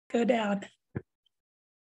go down.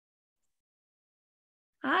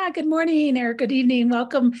 Good morning or good evening.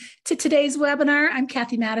 Welcome to today's webinar. I'm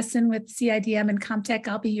Kathy Madison with CIDM and Comtech.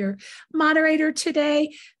 I'll be your moderator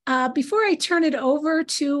today. Before I turn it over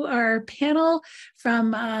to our panel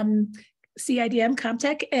from CIDM,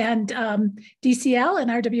 Comtech, and DCL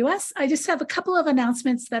and RWS, I just have a couple of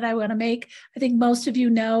announcements that I want to make. I think most of you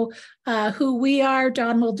know who we are.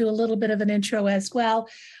 Dawn will do a little bit of an intro as well.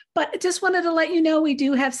 But I just wanted to let you know we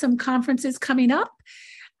do have some conferences coming up.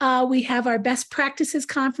 We have our Best Practices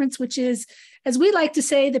Conference, which is, as we like to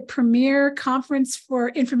say, the premier conference for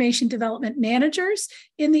information development managers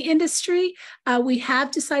in the industry. We have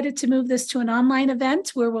decided to move this to an online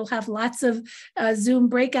event where we'll have lots of Zoom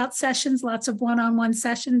breakout sessions, lots of one-on-one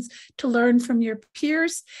sessions to learn from your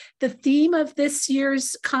peers. The theme of this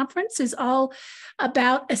year's conference is all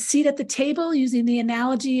about a seat at the table, using the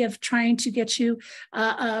analogy of trying to get you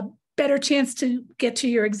a better chance to get to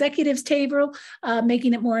your executives table,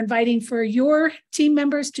 making it more inviting for your team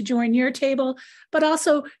members to join your table, but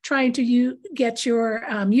also trying to get your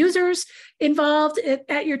users involved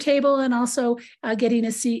at your table, and also getting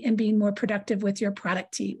a seat and being more productive with your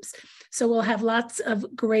product teams. So we'll have lots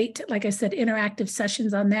of great, like I said, interactive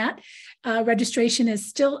sessions on that. Registration is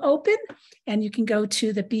still open, and you can go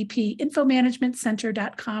to the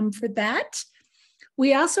bpinfomanagementcenter.com for that.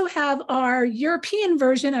 We also have our European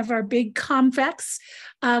version of our big Convex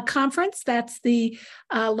conference. That's the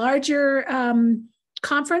larger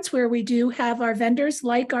conference where we do have our vendors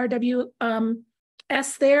like RWS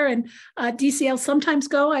there, and DCL sometimes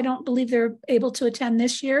go. I don't believe they're able to attend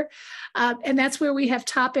this year. And that's where we have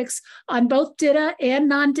topics on both DITA and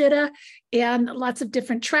non-DITA and lots of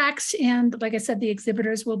different tracks. And like I said, the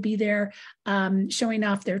exhibitors will be there showing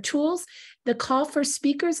off their tools. The call for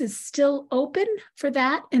speakers is still open for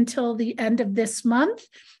that until the end of this month.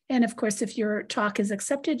 And of course, if your talk is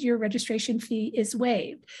accepted, your registration fee is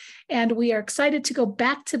waived. And we are excited to go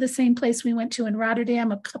back to the same place we went to in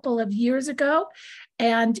Rotterdam a couple of years ago.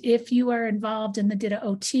 And if you are involved in the DITA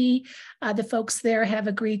OT, the folks there have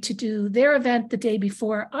agreed to do their event the day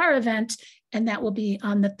before our event, and that will be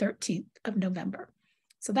on the 13th of November.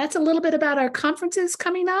 So that's a little bit about our conferences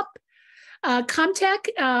coming up.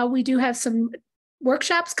 Comtech, we do have some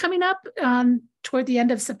workshops coming up toward the end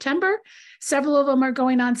of September. Several of them are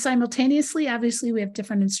going on simultaneously. Obviously, we have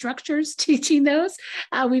different instructors teaching those.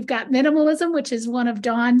 We've got minimalism, which is one of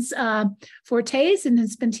Dawn's fortes, and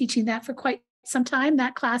has been teaching that for quite some time.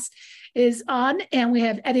 That class is on. And we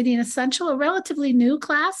have Editing Essential, a relatively new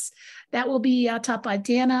class that will be taught by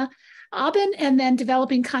Dana Aubin, and then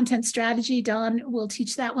Developing Content Strategy. Dawn will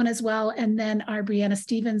teach that one as well. And then our Brianna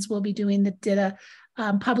Stevens will be doing the DITA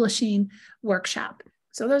publishing workshop.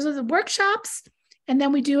 So those are the workshops. And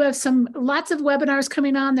then we do have lots of webinars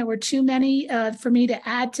coming on. There were too many for me to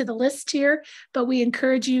add to the list here, but we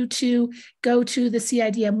encourage you to go to the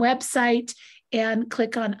CIDM website and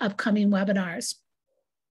click on upcoming webinars.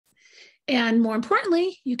 And more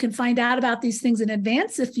importantly, you can find out about these things in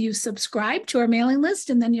advance if you subscribe to our mailing list,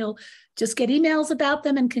 and then you'll just get emails about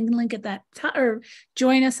them and can link at that time or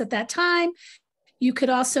join us at that time. You could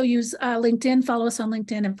also use LinkedIn, follow us on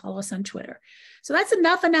LinkedIn, and follow us on Twitter. So that's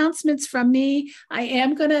enough announcements from me. I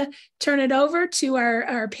am going to turn it over to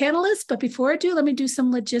our panelists, but before I do, let me do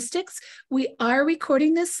some logistics. We are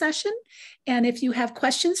recording this session, and if you have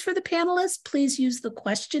questions for the panelists, please use the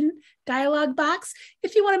question dialog box.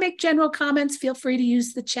 If you want to make general comments, feel free to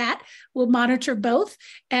use the chat. We'll monitor both,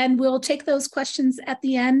 and we'll take those questions at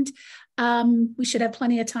the end. We should have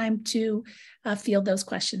plenty of time to field those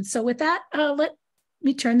questions. So with that, let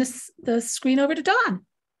me turn the screen over to Dawn.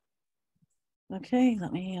 Okay,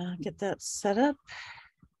 let me get that set up.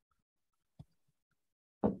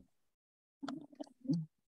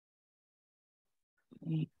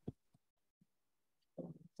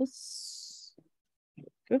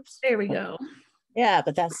 Oops, there we go. Yeah,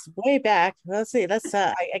 but that's way back. Let's see. Let's.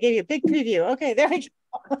 I gave you a big preview. Okay, there we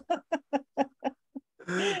go.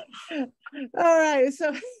 All right,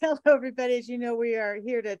 so hello everybody. As you know, we are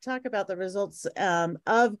here to talk about the results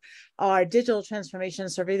of our digital transformation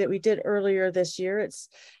survey that we did earlier this year.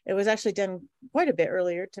 It was actually done quite a bit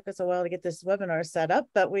earlier. It took us a while to get this webinar set up,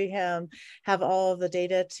 but we have all of the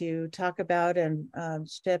data to talk about, and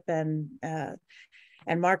Chip and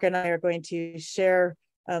Mark and I are going to share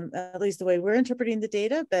at least the way we're interpreting the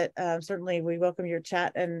data, but certainly we welcome your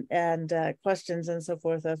chat and questions and so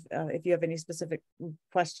forth if you have any specific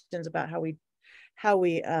questions about how we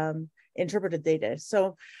interpreted data.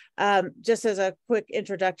 So just as a quick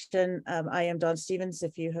introduction, I am Dawn Stevens.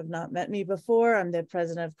 If you have not met me before, I'm the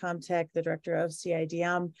president of Comtech, the director of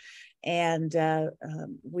CIDM. And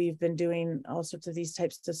we've been doing all sorts of these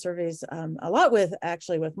types of surveys, a lot with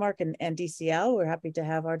Mark and DCL. We're happy to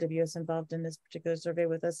have RWS involved in this particular survey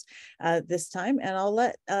with us this time. And I'll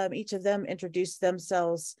let each of them introduce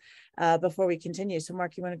themselves before we continue. So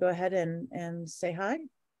Mark, you want to go ahead and say hi?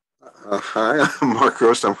 Hi, I'm Mark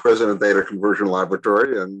Gross. I'm president of Data Conversion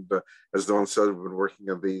Laboratory. And as Dawn said, we've been working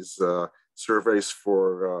on these surveys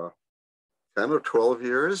for 10 or 12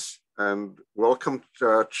 years. And welcome,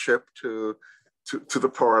 Chip, to the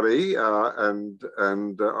party and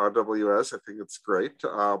RWS. I think it's great.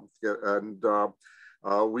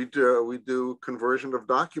 We do conversion of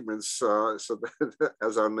documents, so that,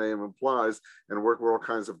 as our name implies, and work with all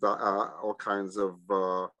kinds of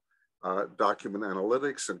document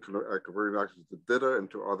analytics and converting documents to data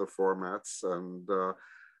into other formats. And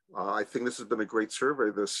I think this has been a great survey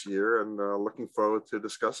this year, and looking forward to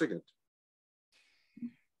discussing it.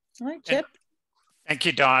 All right, Chip. Thank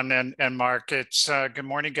you, Dawn and Mark. It's good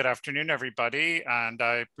morning, good afternoon, everybody. And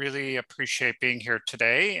I really appreciate being here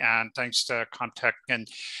today. And thanks to Comtech and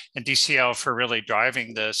DCL for really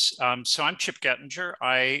driving this. So I'm Chip Gettinger.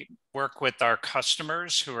 I work with our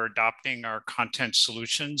customers who are adopting our content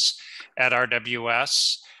solutions at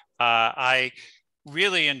RWS. I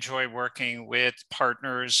really enjoy working with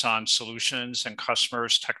partners on solutions and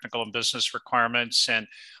customers' technical and business requirements, and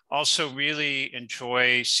also really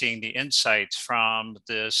enjoy seeing the insights from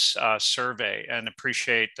this survey and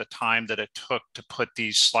appreciate the time that it took to put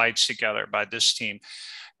these slides together by this team.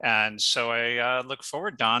 And so I look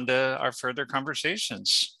forward, Dawn, to our further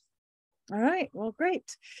conversations. All right, well,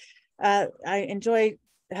 great. We've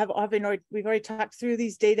already talked through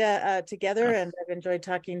these data together, and I've enjoyed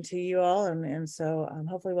talking to you all, and so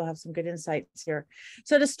hopefully we'll have some good insights here.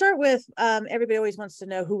 So to start with, everybody always wants to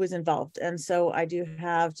know who was involved, and so I do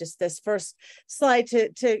have just this first slide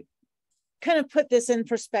to kind of put this in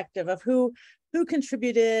perspective of who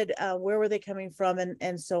contributed, where were they coming from,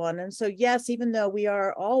 and so on. And so, yes, even though we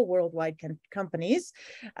are all worldwide companies,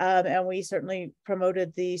 and we certainly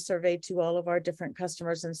promoted the survey to all of our different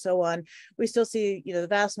customers and so on, we still see, the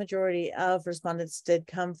vast majority of respondents did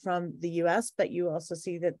come from the US, but you also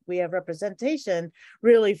see that we have representation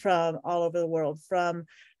really from all over the world, from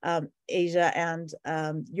Asia and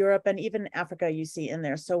Europe, and even Africa you see in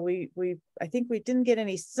there. So I think we didn't get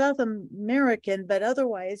any South American, but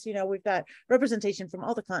otherwise, we've got representation from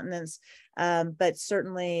all the continents, but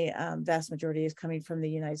certainly vast majority is coming from the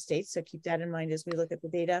United States. So keep that in mind as we look at the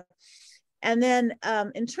data. And then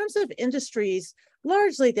in terms of industries,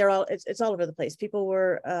 largely it's all over the place. People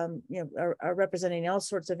were are representing all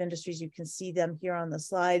sorts of industries. You can see them here on the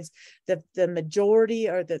slides. The majority,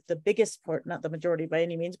 or the biggest part, not the majority by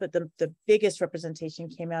any means, but the biggest representation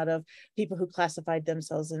came out of people who classified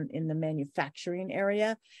themselves in the manufacturing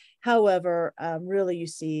area. However, really you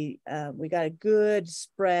see we got a good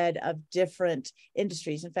spread of different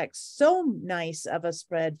industries. In fact, so nice of a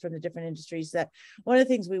spread from the different industries that one of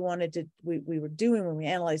the things we were doing when we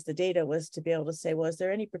analyzed the data was to be able to say, well, is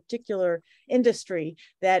there any particular industry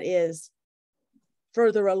that is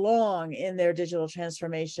further along in their digital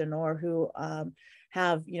transformation, or who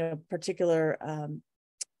have particular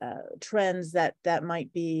trends that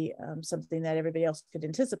might be something that everybody else could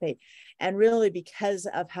anticipate. And really, because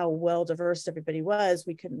of how well diverse everybody was,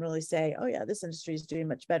 we couldn't really say, oh yeah, this industry is doing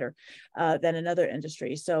much better than another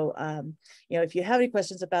industry. So if you have any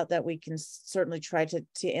questions about that, we can certainly try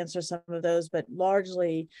to answer some of those, but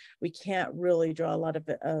largely we can't really draw a lot of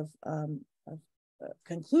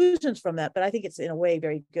conclusions from that. But I think it's in a way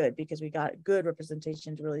very good, because we got good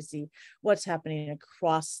representation to really see what's happening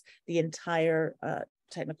across the entire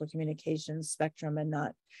technical communications spectrum, and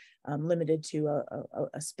not limited to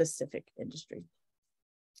a specific industry.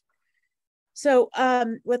 So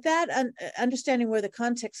with that, understanding where the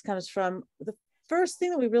context comes from, the first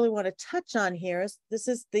thing that we really want to touch on here is this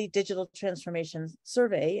is the digital transformation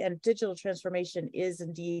survey, and digital transformation is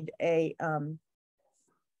indeed a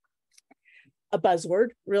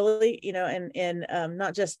buzzword, really, in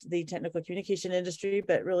not just the technical communication industry,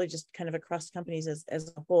 but really just kind of across companies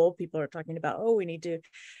as a whole. People are talking about, oh, we need to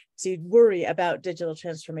worry about digital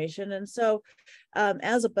transformation. And so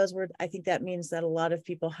as a buzzword, I think that means that a lot of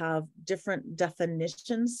people have different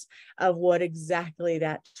definitions of what exactly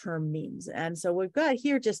that term means. And so we've got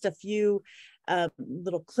here just a few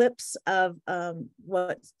little clips of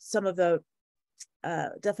what some of the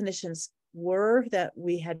definitions were that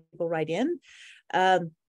we had people write in.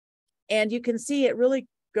 And you can see it really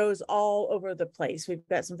goes all over the place. We've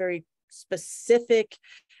got some very specific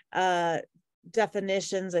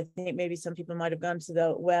definitions. I think maybe some people might have gone to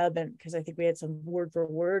the web, and because I think we had some word for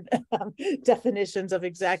word definitions of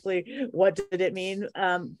exactly what did it mean.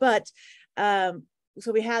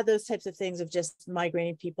 So we had those types of things of just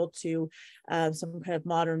migrating people to some kind of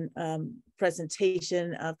modern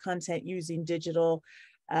presentation of content using digital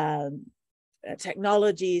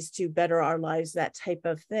technologies to better our lives, that type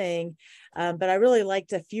of thing. But I really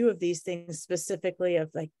liked a few of these things specifically,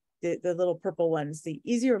 of like the little purple ones, the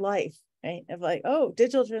easier life, right? Of like, oh,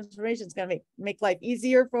 digital transformation is going to make life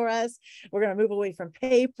easier for us. We're going to move away from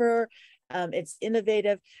paper. It's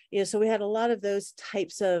innovative, so we had a lot of those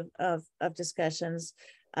types of discussions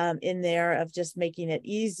in there, of just making it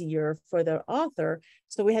easier for the author.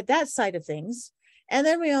 So we had that side of things. And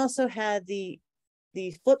then we also had the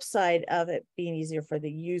flip side of it being easier for the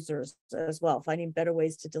users as well, finding better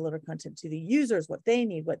ways to deliver content to the users, what they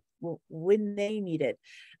need, when they need it,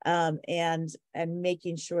 and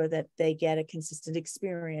making sure that they get a consistent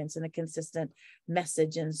experience and a consistent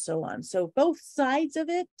message and so on. So both sides of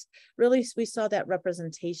it, really, we saw that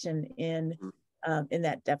representation in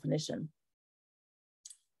that definition.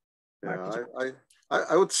 Yeah,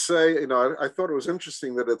 I would say, I thought it was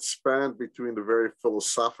interesting that it spanned between the very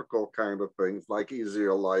philosophical kind of things like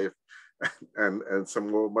easier life and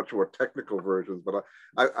some much more technical versions. But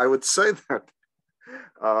I would say that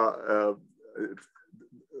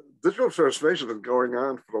digital transformation has been going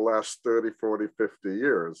on for the last 30, 40, 50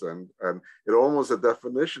 years. And it almost, the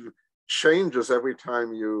definition changes every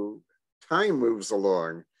time time moves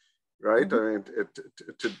along. Right. Mm-hmm. I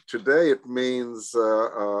mean, today it means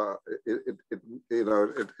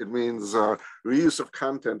it means reuse of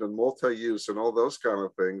content and multi-use and all those kind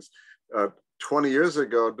of things. 20 years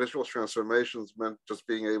ago, digital transformations meant just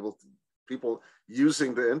being able to people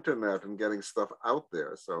using the internet and getting stuff out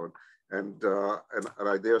there. So and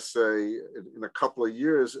I dare say in a couple of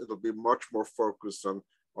years it'll be much more focused on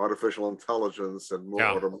artificial intelligence and more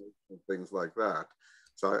automation, things like that.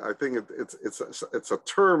 So I think it's a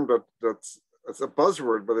term that's a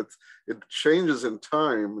buzzword, but it changes in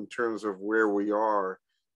time in terms of where we are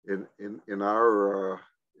in our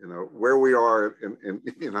where we are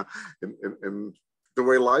in the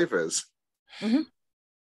way life is. Mm-hmm.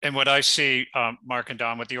 And what I see, Mark and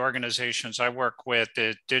Don, with the organizations I work with,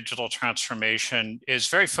 the digital transformation is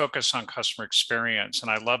very focused on customer experience.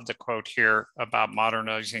 And I love the quote here about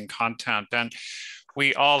modernizing content. And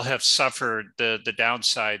we all have suffered the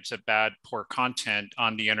downsides of bad, poor content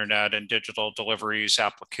on the internet and digital deliveries,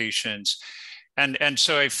 applications. And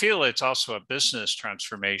so I feel it's also a business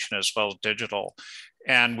transformation as well as digital.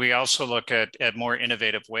 And we also look at more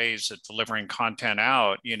innovative ways of delivering content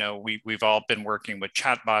out. We've all been working with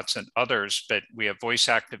chatbots and others, but we have voice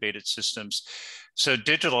activated systems. So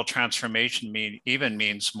digital transformation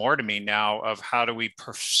means more to me now of how do we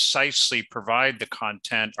precisely provide the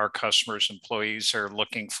content our customers, employees are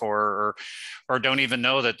looking for, or don't even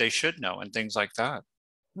know that they should know, and things like that.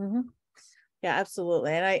 Mm-hmm. Yeah,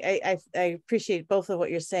 absolutely. And I appreciate both of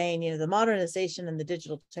what you're saying, the modernization and the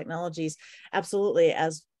digital technologies, absolutely.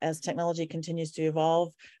 As technology continues to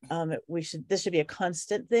evolve, this should be a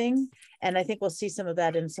constant thing. And I think we'll see some of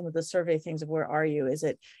that in some of the survey things of where are you? Is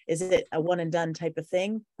it a one and done type of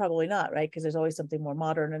thing? Probably not, right? Because there's always something more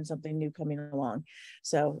modern and something new coming along.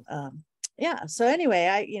 So yeah. So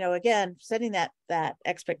anyway, again, setting that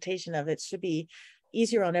expectation of it should be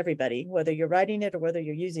easier on everybody, whether you're writing it or whether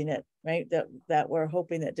you're using it, right? That we're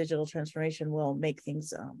hoping that digital transformation will make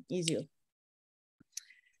things easier.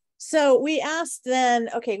 So we asked then,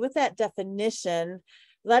 okay, with that definition,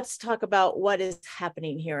 let's talk about what is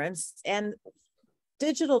happening here. And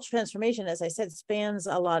digital transformation, as I said, spans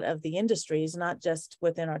a lot of the industries, not just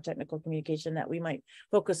within our technical communication that we might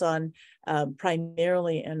focus on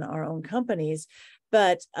primarily in our own companies,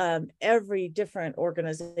 but every different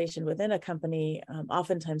organization within a company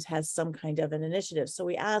oftentimes has some kind of an initiative. So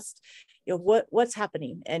we asked, what's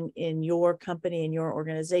happening in your company, in your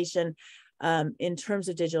organization, in terms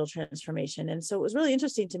of digital transformation. And so it was really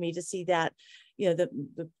interesting to me to see that,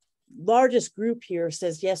 the largest group here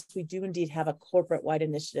says, yes, we do indeed have a corporate-wide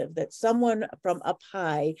initiative, that someone from up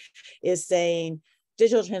high is saying,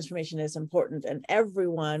 digital transformation is important, and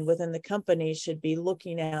everyone within the company should be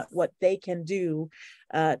looking at what they can do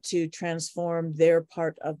to transform their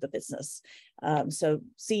part of the business. So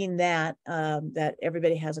seeing that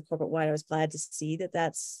everybody has a corporate wide, I was glad to see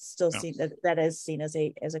that's still seen, that is seen as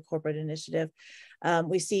a corporate initiative.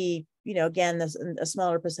 We see, again, a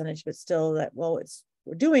smaller percentage, but still that, well,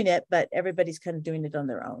 we're doing it, but everybody's kind of doing it on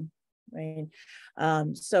their own, right?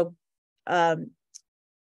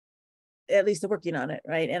 At least they're working on it,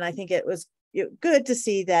 right? And I think it was good to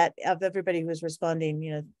see that of everybody who's responding,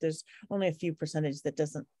 you know, there's only a few percentage that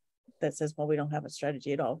says, well, we don't have a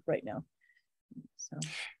strategy at all right now. So.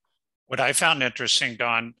 What I found interesting,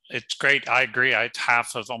 Dawn, it's great. I agree.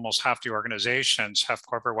 Almost half the organizations have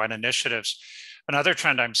corporate-wide initiatives. Another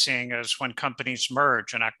trend I'm seeing is when companies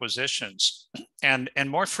merge and acquisitions, and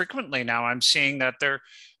more frequently now, I'm seeing that their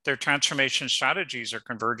transformation strategies are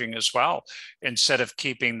converging as well, instead of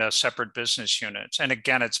keeping the separate business units. And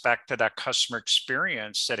again, it's back to that customer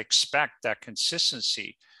experience that expect that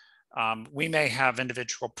consistency. We may have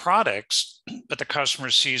individual products, but the customer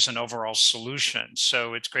sees an overall solution.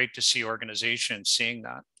 So it's great to see organizations seeing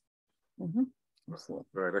that. Mm-hmm.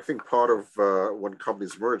 Right. I think part of when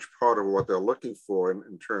companies merge, part of what they're looking for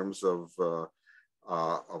in terms of the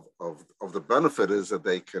benefit is that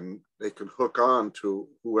they can hook on to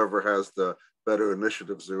whoever has the better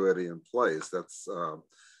initiatives already in place. That's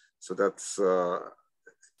so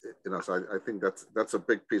I think that's a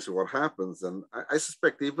big piece of what happens. And I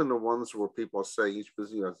suspect even the ones where people are saying each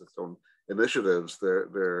business has its own initiatives,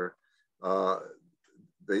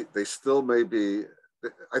 they still may be.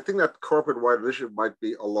 I think that corporate-wide initiative might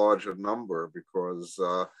be a larger number because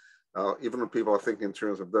even when people are thinking in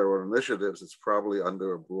terms of their own initiatives, it's probably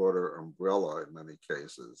under a broader umbrella in many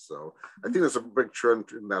cases. So I think there's a big trend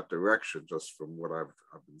in that direction, just from what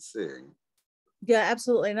I've been seeing. Yeah,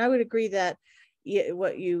 absolutely. And I would agree that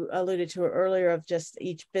what you alluded to earlier of just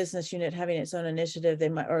each business unit having its own initiative, they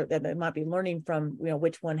might be learning from, you know,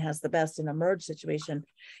 which one has the best in a merge situation.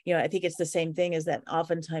 You know, I think it's the same thing as that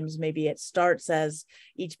oftentimes maybe it starts as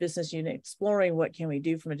each business unit exploring what can we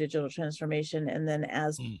do from a digital transformation. And then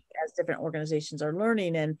as different organizations are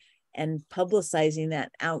learning and publicizing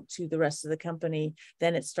that out to the rest of the company,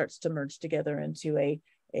 then it starts to merge together into a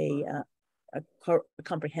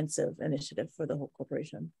comprehensive initiative for the whole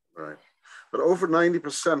corporation. Right. But over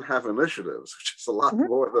 90% have initiatives, which is a lot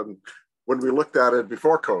more than when we looked at it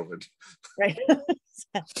before COVID. Right.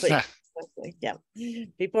 Exactly. Yeah.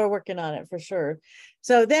 People are working on it for sure.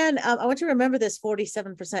 So then I want you to remember this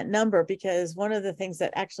 47% number, because one of the things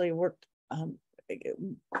that actually worked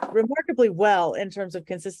remarkably well in terms of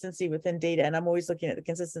consistency within data, and I'm always looking at the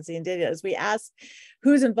consistency in data, is we ask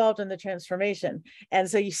who's involved in the transformation. And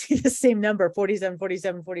so you see the same number, 47,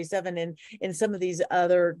 47, 47 in some of these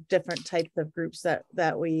other different types of groups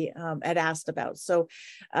that we had asked about. So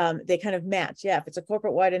they kind of match. Yeah, if it's a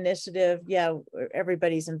corporate-wide initiative, yeah,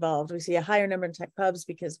 everybody's involved. We see a higher number in tech hubs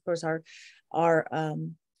because, of course, our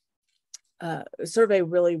survey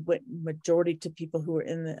really went majority to people who are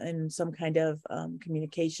in some kind of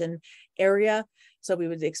communication area. So we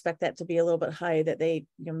would expect that to be a little bit high, that they,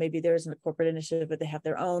 you know, maybe there isn't a corporate initiative, but they have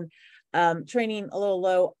their own. Training a little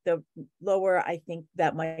low, the lower, I think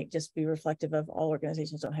that might just be reflective of all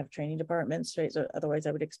organizations don't have training departments, right? So otherwise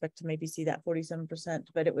I would expect to maybe see that 47%,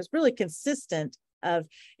 but it was really consistent of,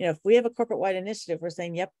 you know, if we have a corporate-wide initiative, we're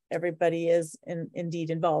saying, yep, everybody is indeed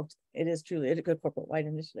involved. It is truly a good corporate-wide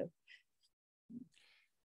initiative.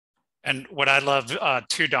 And what I love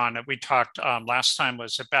too, Dawn, that we talked last time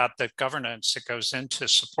was about the governance that goes into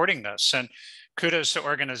supporting this. And kudos to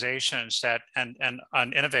organizations that and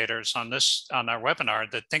innovators on our webinar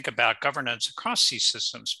that think about governance across these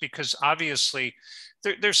systems, because obviously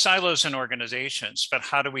there's silos in organizations, but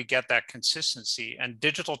how do we get that consistency? And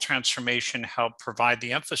digital transformation help provide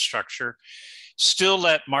the infrastructure. Still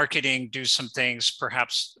let marketing do some things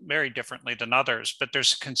perhaps very differently than others, but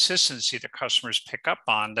there's a consistency that customers pick up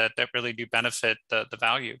on that really do benefit the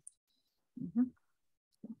value. Mm-hmm.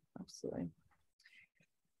 Absolutely.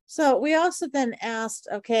 So we also then asked,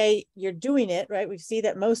 okay, you're doing it, right? We see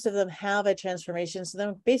that most of them have a transformation. So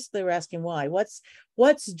then basically we're asking why.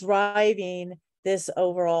 What's driving this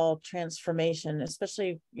overall transformation,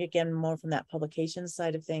 especially, again, more from that publication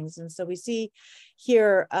side of things. And so we see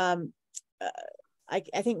here, I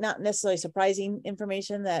think not necessarily surprising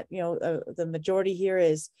information that, you know, the majority here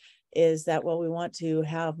is that, well, we want to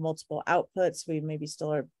have multiple outputs. We maybe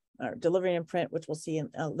still are delivering in print, which we'll see in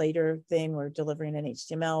a later thing. We're delivering in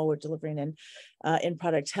HTML, we're delivering in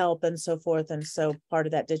product help and so forth. And so part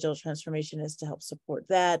of that digital transformation is to help support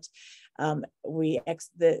that. We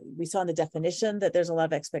saw in the definition that there's a lot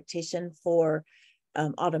of expectation for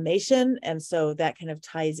automation. And so that kind of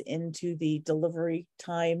ties into the delivery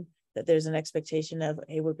time, that there's an expectation of,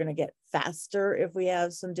 hey, we're going to get faster if we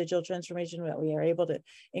have some digital transformation, that we are able to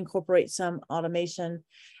incorporate some automation.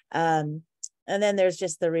 And then there's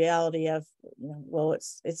just the reality of, you know, well,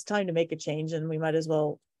 it's time to make a change, and we might as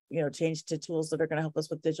well, you know, change to tools that are going to help us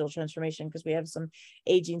with digital transformation, because we have some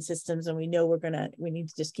aging systems and we know we need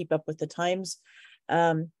to just keep up with the times.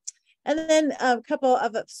 And then a couple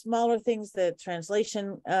of smaller things, the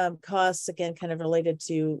translation costs, again, kind of related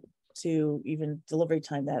to even delivery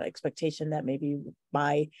time, that expectation that maybe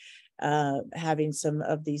by having some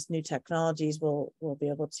of these new technologies, we'll be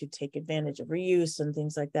able to take advantage of reuse and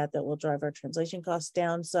things like that, that will drive our translation costs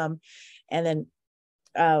down some. And then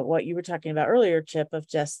what you were talking about earlier, Chip, of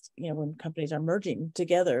just, when companies are merging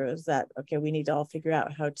together, is that, okay, we need to all figure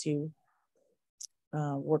out how to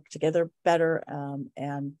work together better,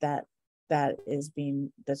 and that's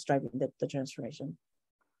driving the transformation.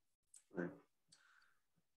 Right.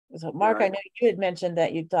 So Mark, I know you had mentioned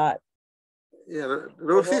that you thought. Yeah,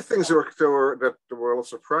 there were a few things that were a little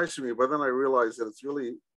surprising me, but then I realized that it's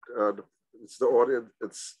really, it's the audience.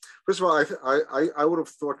 First of all, I would have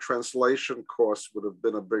thought translation costs would have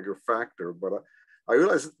been a bigger factor, but I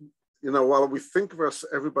realized, while we think of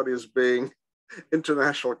everybody as being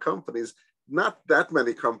international companies, not that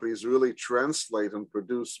many companies really translate and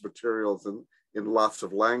produce materials in lots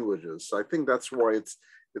of languages. So I think that's why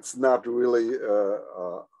it's not really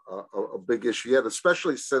a big issue yet,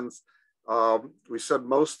 especially since we said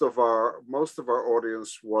most of our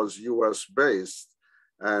audience was U.S. based,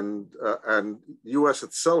 and U.S.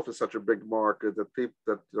 itself is such a big market that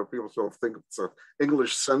people sort of think it's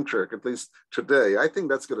English centric, at least today. I think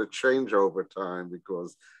that's going to change over time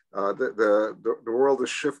because the world is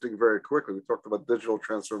shifting very quickly. We talked about digital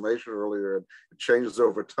transformation earlier, and it changes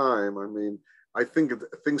over time. I mean, I think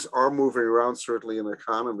things are moving around, certainly in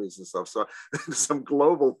economies and stuff. So there's some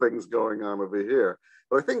global things going on over here.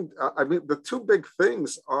 But I think, the two big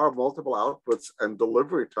things are multiple outputs and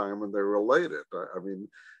delivery time, and they're related.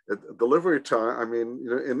 Delivery time,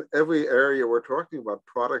 in every area we're talking about,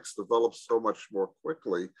 products develop so much more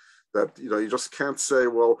quickly that, you just can't say,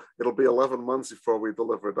 well, it'll be 11 months before we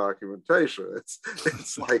deliver documentation.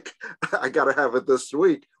 It's like, I got to have it this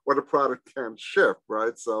week, or the product can't ship,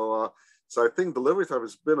 right? So I think delivery time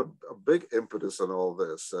has been a big impetus in all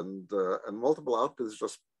this, and multiple outputs is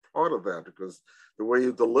just part of that, because the way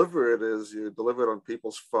you deliver it is you deliver it on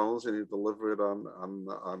people's phones, and you deliver it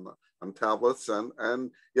on tablets,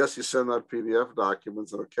 and yes, you send out PDF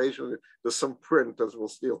documents, and occasionally there's some print, as we'll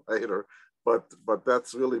see later, but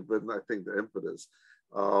that's really been, I think, the impetus.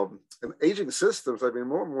 And aging systems,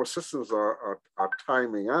 more and more systems are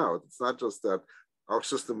timing out. It's not just that our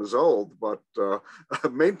system is old, but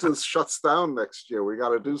maintenance shuts down next year. We got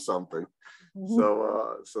to do something.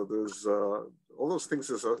 Mm-hmm. So there's all those things.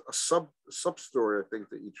 There's a sub story, I think,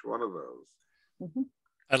 to each one of those. Mm-hmm.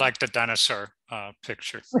 I like the dinosaur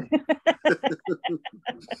picture.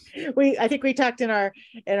 I think we talked in our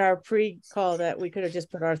pre-call that we could have just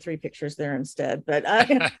put our 3 pictures there instead. But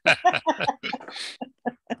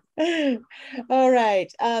all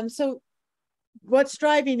right. So what's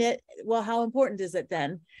driving it? Well, how important is it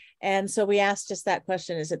then? And so we asked just that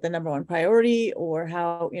question: is it the number one priority, or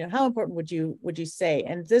how important would you say?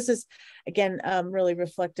 And this is, again, really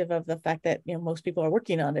reflective of the fact that most people are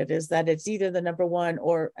working on it. Is that it's either the number one,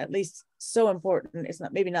 or at least so important. It's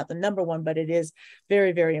maybe not the number one, but it is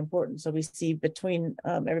very, very important. So we see between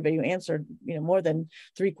everybody who answered, more than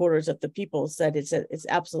 3/4 of the people said it's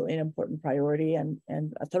absolutely an important priority, and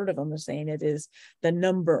a third of them are saying it is the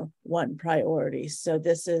number one priority. So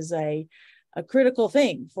this is a critical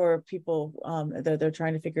thing for people. They're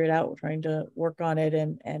trying to figure it out, trying to work on it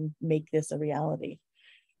and make this a reality.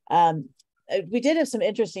 We did have some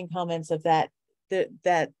interesting comments of that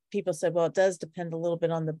people said, well, it does depend a little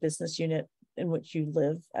bit on the business unit in which you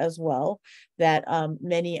live as well, that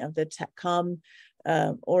many of the tech-com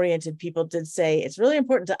oriented people did say it's really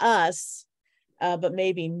important to us, but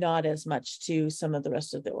maybe not as much to some of the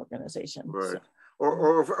rest of the organization. Right. So.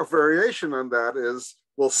 Or a variation on that is,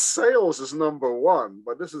 well, sales is number one,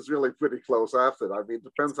 but this is really pretty close after that. It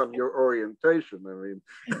depends on your orientation.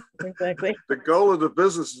 Exactly. The goal of the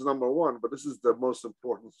business is number one, but this is the most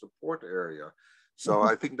important support area. So mm-hmm.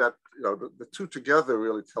 I think that the two together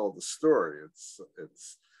really tell the story.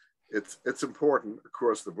 It's important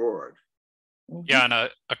across the board. Yeah, and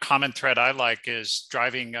a common thread I like is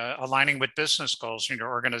aligning with business goals in your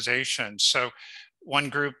organization. So one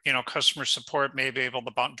group, customer support may be able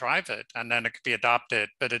to drive it, and then it could be adopted,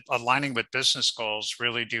 but aligning with business goals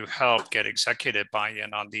really do help get executive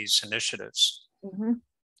buy-in on these initiatives. Mm-hmm.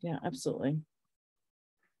 Yeah, absolutely.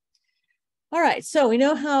 All right, so we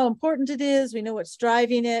know how important it is. We know what's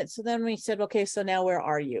driving it. So then we said, okay, so now where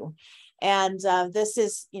are you? And this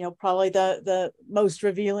is, probably the most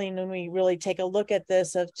revealing when we really take a look at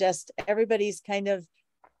this, of just everybody's kind of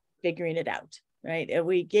figuring it out. Right.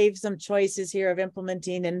 We gave some choices here of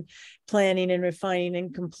implementing and planning and refining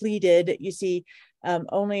and completed. You see,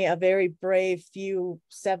 only a very brave few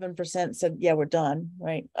 7% said, yeah, we're done.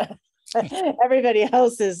 Right. Everybody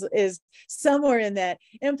else is somewhere in that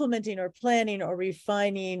implementing or planning or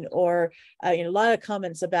refining, or a lot of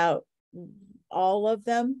comments about all of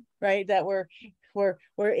them, right? That we're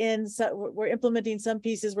implementing some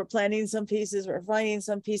pieces, we're planning some pieces, we're refining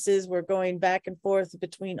some pieces, we're going back and forth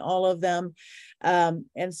between all of them.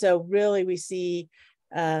 And so really we see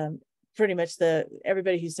pretty much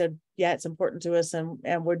everybody who said, yeah, it's important to us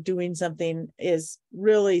and we're doing something, is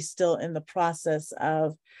really still in the process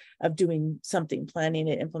of doing something, planning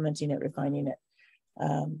it, implementing it, refining it.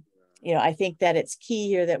 I think that it's key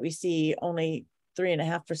here that we see only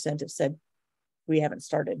 3.5% have said we haven't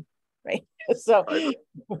started, right? So I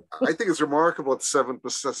think it's remarkable that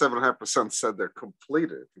 7.5% said they're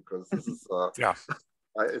completed, because this is yeah.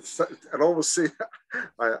 It almost see.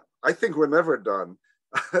 I think we're never done.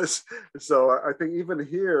 So I think even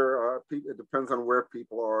here, it depends on where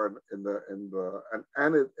people are and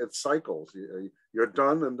it cycles. You're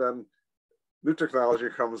done, and then new technology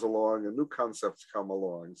comes along and new concepts come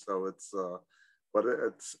along. So but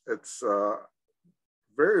it's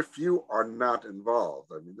very few are not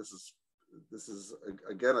involved. I mean, this is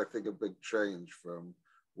again, I think, a big change from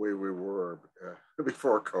where we were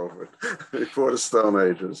before COVID, before the Stone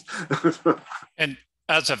Ages. And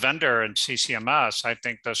as a vendor in CCMS, I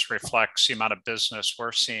think this reflects the amount of business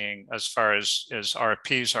we're seeing as far as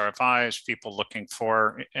RFPs, RFIs, people looking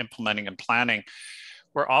for implementing and planning.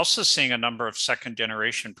 We're also seeing a number of second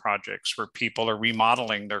generation projects where people are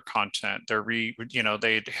remodeling their content. They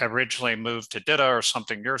had originally moved to DITA or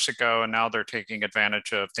something years ago, and now they're taking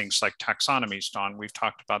advantage of things like taxonomies. Don, we've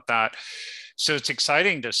talked about that. So it's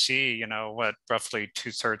exciting to see, what roughly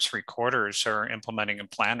 2/3, 3/4 are implementing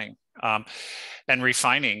and planning and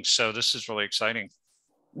refining. So this is really exciting.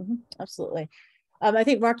 Mm-hmm, absolutely. I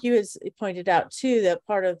think, Mark, you has pointed out too that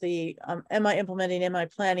part of the am I implementing, am I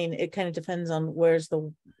planning, it kind of depends on what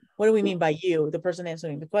do we mean by you, the person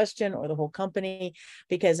answering the question or the whole company?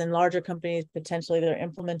 Because in larger companies, potentially they're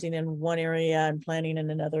implementing in one area and planning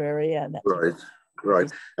in another area. And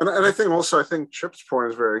Right. And I think Chip's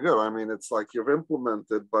point is very good. I mean, it's like you've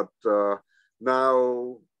implemented, but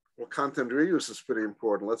now, well, content reuse is pretty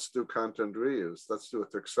important. Let's do content reuse. Let's do a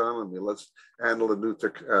taxonomy. Let's handle the new,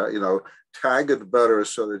 tag it better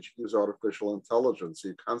so that you use artificial intelligence.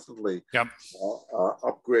 You constantly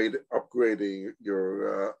upgrading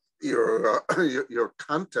your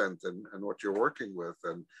content and what you're working with.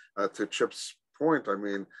 And to Chip's point, I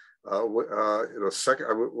mean,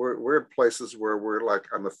 we're in places where we're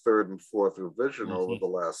like on the 3rd and 4th revision over the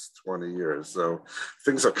last 20 years. So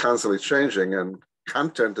things are constantly changing, and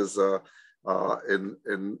content is in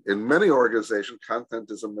many organizations,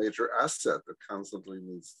 content is a major asset that constantly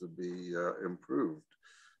needs to be improved.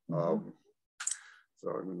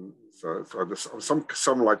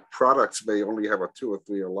 Some like products may only have a 2 or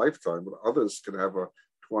 3 year lifetime, but others can have a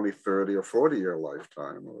 20, 30, or 40 year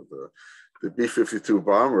lifetime. Or the B-52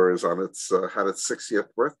 bomber is had its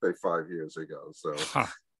 60th birthday 5 years ago. So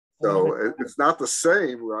it's not the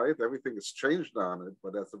same, right? Everything has changed on it,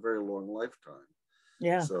 but that's a very long lifetime.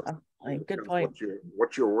 Yeah, so good point.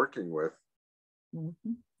 What you're working with.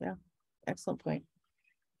 Yeah, excellent point.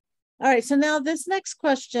 All right, so now this next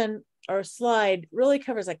question or slide really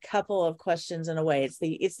covers a couple of questions in a way.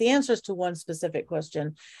 It's the answers to one specific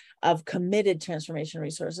question of committed transformation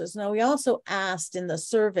resources. Now, we also asked in the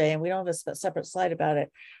survey, and we don't have a separate slide about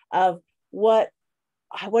it, of what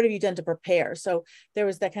have you done to prepare? So there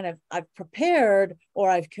was that kind of, I've prepared or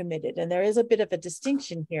I've committed. And there is a bit of a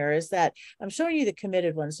distinction here, is that I'm showing you the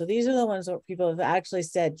committed ones. So these are the ones where people have actually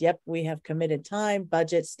said, yep, we have committed time,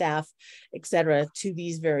 budget, staff, et cetera, to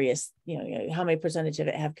these various, how many percentage of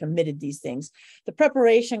it have committed these things. The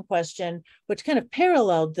preparation question, which kind of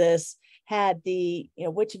paralleled this, had the,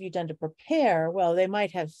 which have you done to prepare? Well, they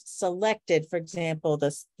might have selected, for example,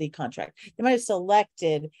 the contract. They might have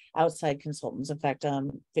selected outside consultants. In fact,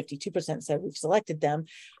 52% said we've selected them,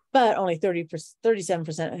 but only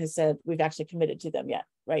 37% has said we've actually committed to them yet,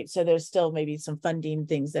 right? So there's still maybe some funding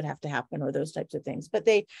things that have to happen or those types of things. But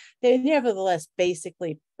they nevertheless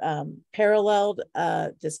basically paralleled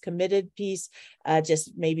this committed piece.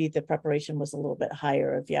 Just maybe the preparation was a little bit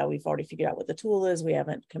higher of, we've already figured out what the tool is. We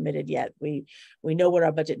haven't committed yet. We know what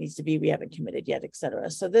our budget needs to be. We haven't committed yet, et cetera.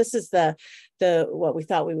 So this is the what we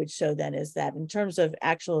thought we would show then, is that in terms of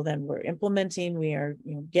actual, then we're implementing, we are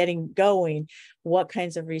getting going, what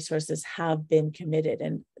kinds of resources have been committed.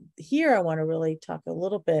 And here I want to really talk a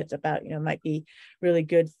little bit about, might be really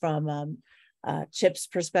good from Chip's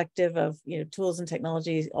perspective of, tools and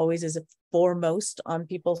technology always is foremost on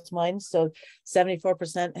people's minds. So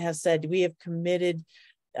 74% have said we have committed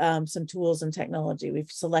some tools and technology.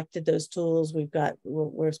 We've selected those tools.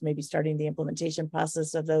 We're maybe starting the implementation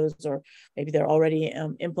process of those, or maybe they're already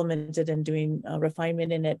implemented and doing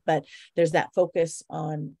refinement in it. But there's that focus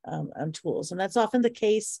on tools, and that's often the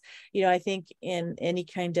case. I think in any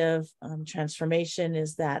kind of transformation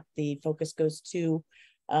is that the focus goes to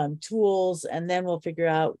tools, and then we'll figure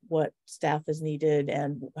out what staff is needed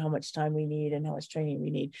and how much time we need and how much training we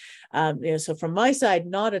need. So from my side,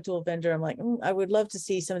 not a tool vendor, I'm like, I would love to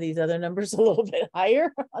see some of these other numbers a little bit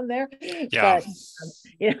higher on there. Yeah.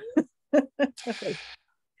 But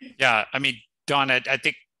Yeah. I mean, Dawn, I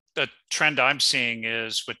think the trend I'm seeing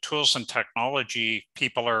is with tools and technology,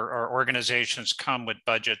 people or organizations come with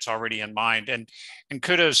budgets already in mind. And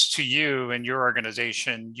kudos to you and your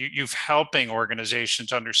organization. You've helping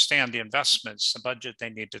organizations understand the investments, the budget they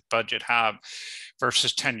need to have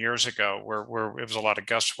versus 10 years ago where it was a lot of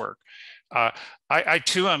guesswork. I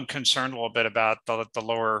too am concerned a little bit about the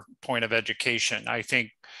lower point of education. I think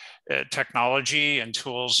technology and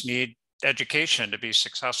tools need education to be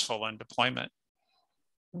successful in deployment.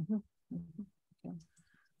 Mm-hmm. Mm-hmm.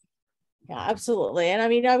 Yeah, absolutely. And I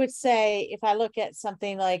mean, I would say if I look at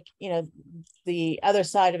something like, the other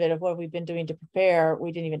side of it of what we've been doing to prepare,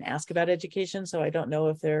 we didn't even ask about education. So I don't know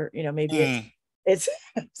if they're, maybe it's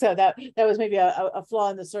so that was maybe a flaw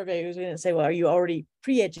in the survey. We didn't say, well, are you already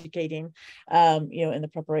pre-educating, in the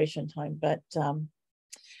preparation time,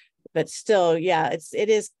 but still, yeah, it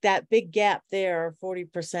is that big gap there,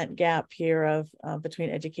 40% gap here of between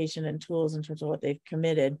education and tools in terms of what they've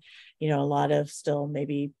committed. A lot of still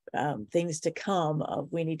maybe things to come of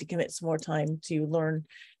we need to commit some more time to learn,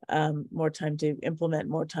 more time to implement,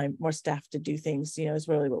 more staff to do things, is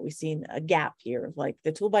really what we've seen, a gap here of like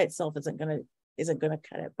the tool by itself isn't gonna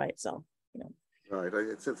cut it by itself, Right,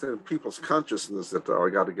 it's in people's consciousness that I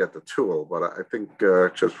got to get the tool, but I think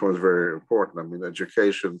Chip's point is very important. I mean,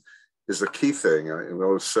 education is the key thing. I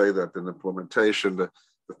always say that in implementation, the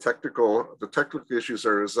technical issues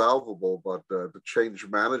are resolvable, but the change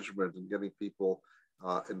management and getting people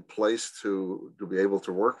in place to be able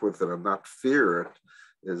to work with it and not fear it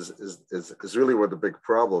is really where the big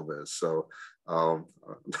problem is. So I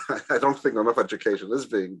don't think enough education is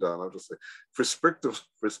being done. I'll just say prescriptively,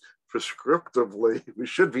 we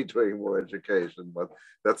should be doing more education, but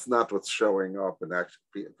that's not what's showing up in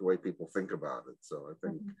actually the way people think about it. So I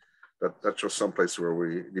think that's just someplace where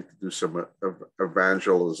we need to do some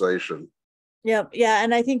evangelization. Yeah,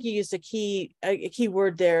 and I think you used a key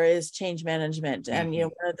word there is change management, and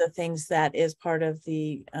one of the things that is part of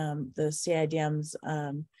the CIDM's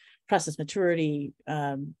process maturity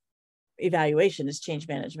evaluation is change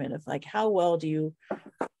management of like how well do you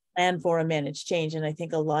plan for and manage change, and I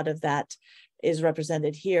think a lot of that is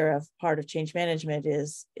represented here of part of change management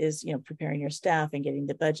is preparing your staff and getting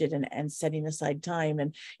the budget and setting aside time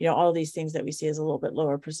and all these things that we see as a little bit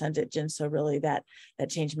lower percentage. And so really that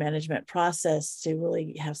change management process to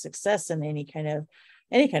really have success in any kind of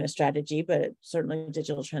strategy, but certainly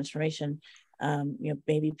digital transformation,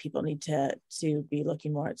 maybe people need to be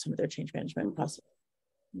looking more at some of their change management process.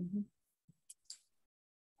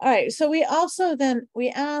 All right, so we also we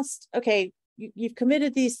asked, okay, you've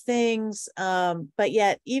committed these things, but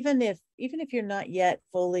yet even if you're not yet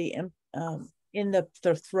fully in the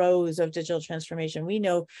throes of digital transformation, we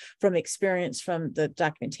know from experience from the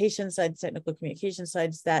documentation side, technical communication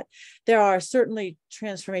sides, that there are certainly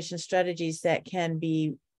transformation strategies that can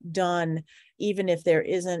be done even if there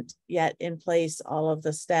isn't yet in place all of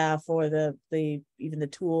the staff or even the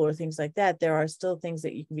tool or things like that. There are still things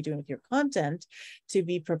that you can be doing with your content to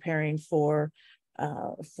be preparing for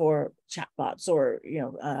chatbots or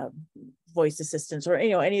voice assistants or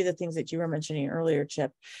any of the things that you were mentioning earlier,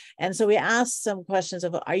 Chip. And so we asked some questions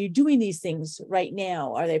of, are you doing these things right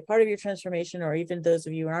now? Are they part of your transformation? Or even those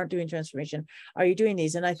of you who aren't doing transformation, are you doing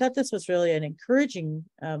these? And I thought this was really an encouraging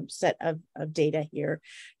set of data here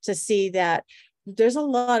to see that there's a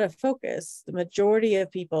lot of focus. The majority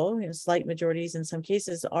of people, slight majorities in some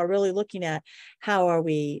cases, are really looking at how are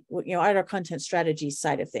we, at our content strategy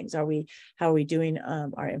side of things. How are we doing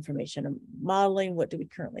our information modeling? What do we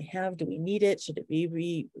currently have? Do we need it? Should it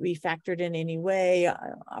be refactored in any way?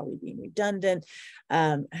 Are we being redundant?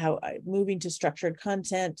 How moving to structured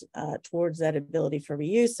content towards that ability for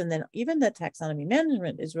reuse? And then even the taxonomy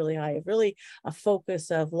management is really high, really a focus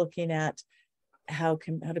of looking at how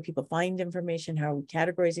do people find information? How are we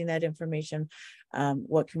categorizing that information?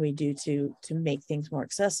 What can we do to make things more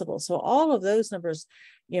accessible? So all of those numbers,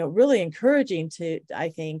 really encouraging to, I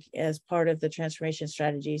think, as part of the transformation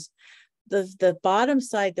strategies. The bottom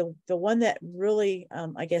side, the one that really,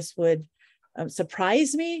 I guess, would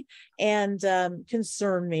surprise me and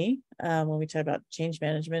concern me when we talk about change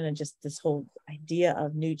management and just this whole idea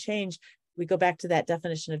of new change. We go back to that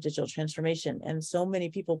definition of digital transformation. And so many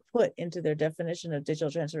people put into their definition of digital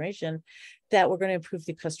transformation that we're going to improve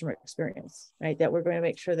the customer experience, right? That we're going to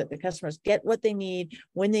make sure that the customers get what they need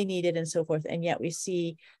when they need it and so forth. And yet we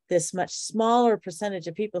see this much smaller percentage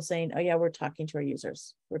of people saying, oh yeah, we're talking to our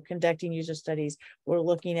users. We're conducting user studies. We're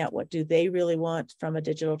looking at what do they really want from a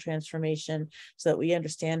digital transformation so that we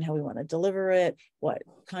understand how we want to deliver it, what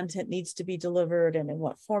content needs to be delivered and in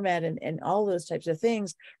what format and all those types of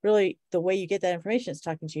things. Really, the way you get that information is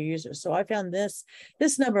talking to your users. So I found this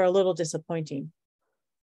number a little disappointing.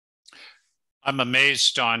 I'm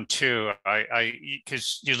amazed, Dawn, too.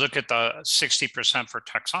 Because you look at the 60% for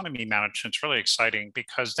taxonomy management, it's really exciting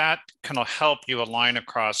because that can help you align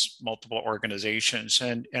across multiple organizations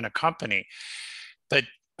and in a company. But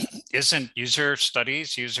isn't user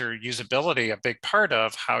studies, user usability a big part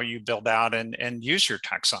of how you build out and use your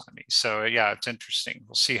taxonomy? So yeah, it's interesting.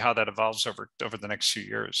 We'll see how that evolves over the next few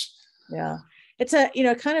years. Yeah. It's a,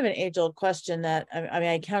 kind of an age-old question that I mean,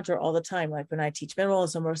 I encounter all the time, like when I teach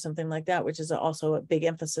minimalism or something like that, which is also a big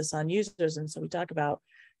emphasis on users. And so we talk about,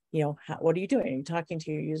 what are you doing? Are you talking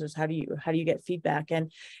to your users? How do you get feedback?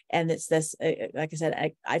 And it's this, like I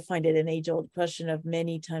said, I find it an age-old question of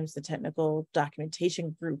many times the technical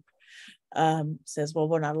documentation group says, well,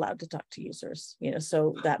 we're not allowed to talk to users,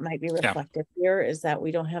 so that might be reflected here is that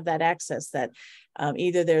we don't have that access, that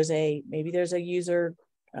either maybe there's a user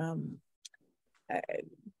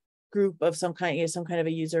group of some kind, some kind of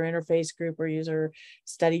a user interface group or user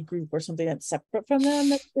study group or something that's separate from them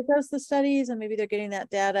that does the studies, and maybe they're getting that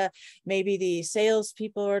data. Maybe the sales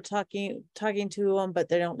people are talking to them, but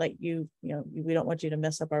they don't let you, we don't want you to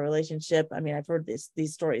mess up our relationship. I mean, I've heard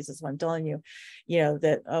these stories. That's what I'm telling you,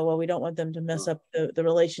 that well, we don't want them to mess up the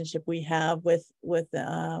relationship we have with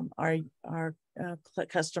our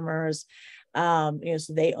customers. So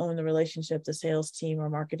they own the relationship, the sales team or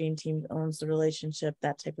marketing team owns the relationship,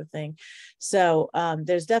 that type of thing. So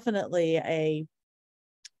there's definitely it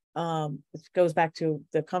goes back to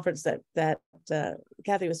the conference that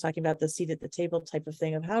Kathy was talking about, the seat at the table type of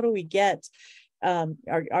thing of how do we get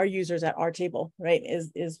our users at our table, right,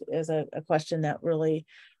 is a question that really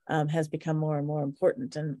has become more and more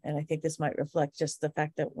important. And I think this might reflect just the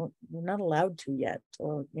fact that we're not allowed to yet,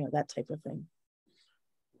 or, that type of thing.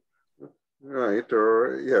 Right,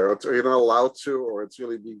 or you're not allowed to, or it's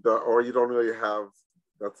really being done, or you don't really have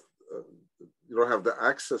that. You don't have the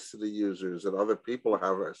access to the users that other people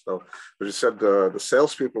have. So, but you said the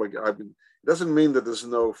salespeople. I mean, it doesn't mean that there's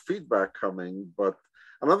no feedback coming, but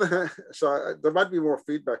on the other hand, there might be more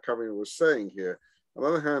feedback coming. We're saying here. On the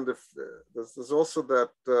other hand, if there's also that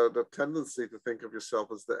the tendency to think of yourself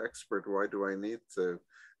as the expert. Why do I need to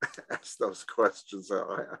ask those questions?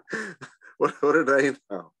 What do they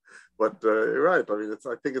know? But you're right. I mean,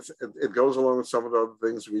 I think it goes along with some of the other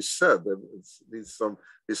things we said. That it needs some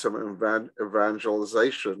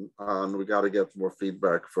evangelization on. We got to get more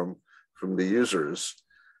feedback from the users.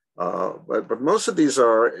 But most of these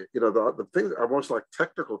are, the things are most like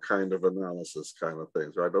technical kind of analysis kind of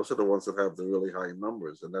things, right? Those are the ones that have the really high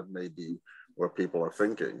numbers, and that may be what people are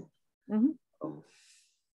thinking. Mm-hmm.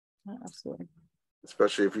 Absolutely.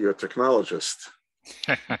 Especially if you're a technologist.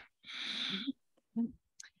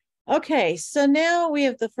 Okay, so now we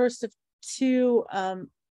have the first of two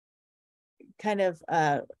kind of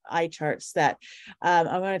eye charts that I'm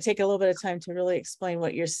going to take a little bit of time to really explain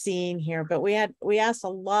what you're seeing here. But we asked a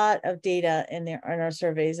lot of data in our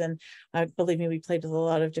surveys, and believe me, we played with a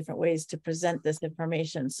lot of different ways to present this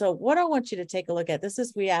information. So what I want you to take a look at, this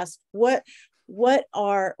is, we asked what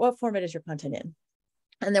format is your content in?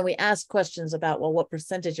 And then we ask questions about, well, what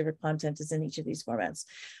percentage of your content is in each of these formats?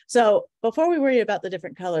 So before we worry about the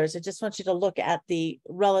different colors, I just want you to look at the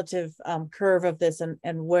relative curve of this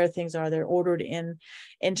and where things are. They're ordered in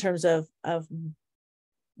terms of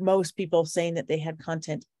most people saying that they had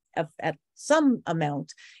content at some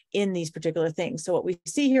amount in these particular things. So what we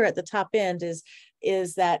see here at the top end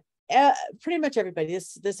is that pretty much everybody,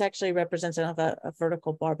 this actually represents a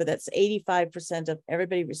vertical bar, but that's 85% of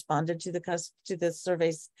everybody responded to the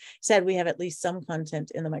surveys said we have at least some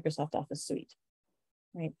content in the Microsoft Office suite,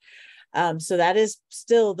 right? So that is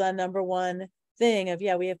still the number one thing of,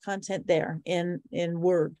 we have content there in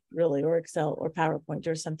Word, really, or Excel or PowerPoint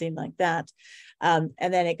or something like that. And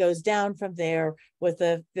then it goes down from there with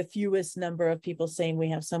the fewest number of people saying we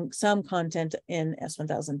have some content in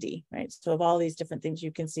S1000D, right? So of all these different things,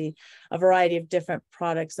 you can see a variety of different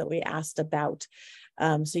products that we asked about.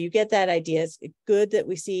 So you get that idea. It's good that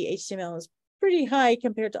we see HTML is pretty high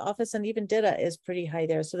compared to Office, and even data is pretty high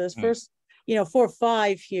there. So those first 4 or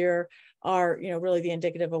 5 here are, really the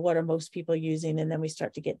indicative of what are most people using. And then we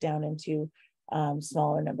start to get down into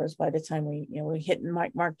smaller numbers. By the time we hit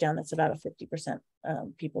markdown, that's about a 50%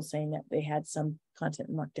 people saying that they had some content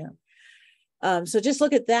in markdown. So just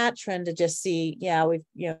look at that trend to just see, we've,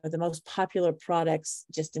 the most popular products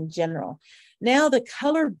just in general. Now the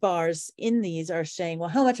colored bars in these are saying, well,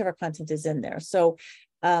 how much of our content is in there? So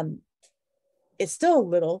it's still a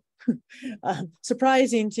little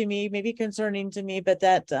surprising to me, maybe concerning to me, but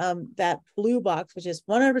that that blue box, which is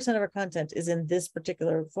 100% of our content, is in this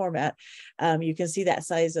particular format. You can see that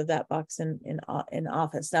size of that box in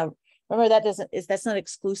Office. Now, remember, that's not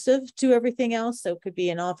exclusive to everything else. So it could be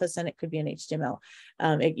in Office and it could be in HTML.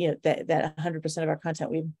 That 100% of our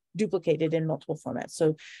content we've duplicated in multiple formats.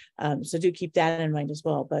 So so do keep that in mind as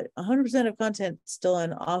well. But 100% of content still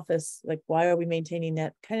in Office, like, why are we maintaining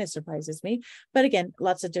that? Kind of surprises me. But again,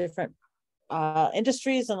 lots of different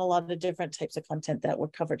industries and a lot of different types of content that were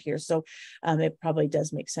covered here. So it probably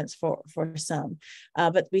does make sense for some.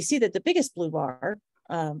 But we see that the biggest blue bar,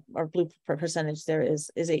 or blue percentage there,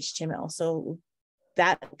 is HTML. So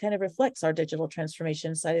that kind of reflects our digital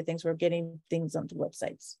transformation side of things. We're getting things onto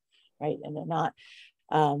websites, right? And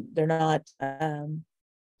they're not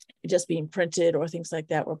just being printed or things like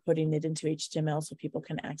that. We're putting it into HTML so people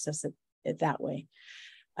can access it that way.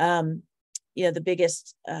 The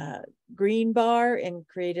biggest green bar in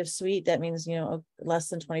Creative Suite, that means, less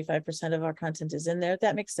than 25% of our content is in there.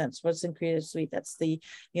 That makes sense. What's in Creative Suite? That's the,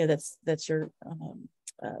 that's your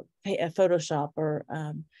Photoshop or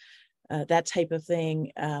that type of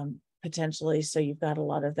thing, potentially. So you've got a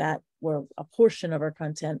lot of that where a portion of our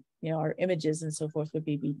content, our images and so forth, would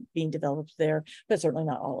be being developed there, but certainly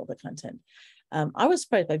not all of the content. I was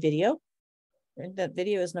surprised by video. That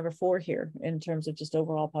video is number 4 here in terms of just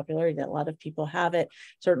overall popularity, that a lot of people have it.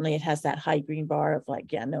 Certainly it has that high green bar of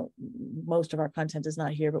like, most of our content is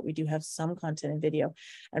not here, but we do have some content in video.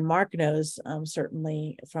 And Mark knows,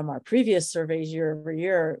 certainly from our previous surveys year over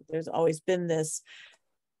year, there's always been this,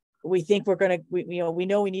 we think we're going to, we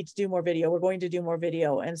know we need to do more video. We're going to do more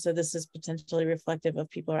video. And so this is potentially reflective of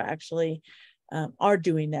people are actually are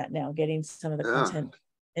doing that now, getting some of the content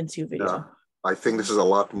into video. Yeah. I think this is a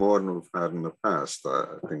lot more than we've had in the past.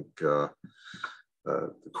 I think the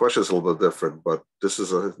question is a little bit different, but this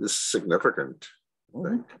is significant. I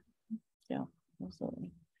think. Yeah,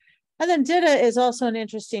 absolutely. And then DITA is also an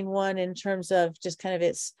interesting one in terms of just kind of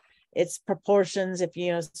its proportions. If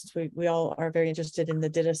since we all are very interested in the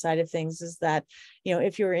DITA side of things, is that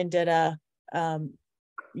if you're in DITA,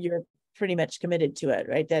 you're pretty much committed to it,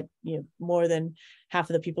 right? That more than half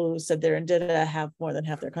of the people who said they're in DITA have more than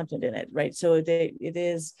half their content in it, right? So it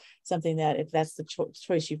is something that if that's the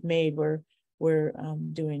choice you've made, we're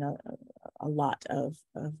doing a lot of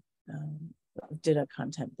DITA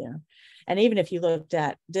content there. And even if you looked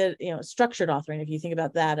at structured authoring, if you think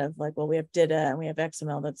about that, of like, well, we have DITA and we have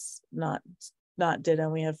XML that's not DITA,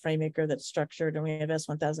 and we have FrameMaker that's structured, and we have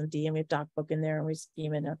S1000D, and we have DocBook in there, and we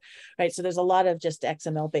scheme in there, right? So there's a lot of just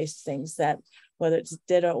XML based things that, whether it's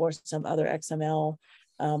DITA or some other XML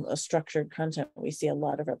structured content, we see a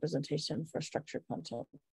lot of representation for structured content.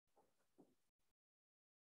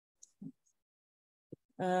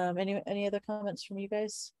 Any other comments from you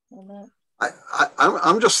guys on that?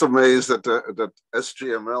 I'm just amazed that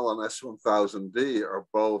SGML and S1000D are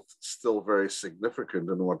both still very significant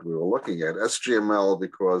in what we were looking at. SGML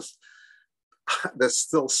because there's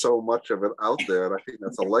still so much of it out there, and I think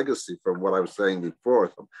that's a legacy from what I was saying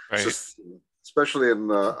before. Right. Just, especially in,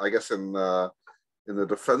 I guess in the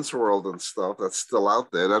defense world and stuff, that's still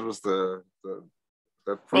out there. That was that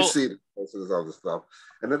preceded most of this other stuff.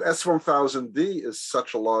 And then S1000D is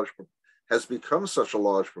has become such a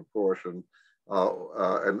large proportion,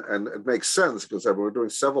 and it makes sense because we're doing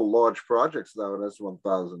several large projects now in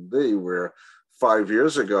S1000D, where 5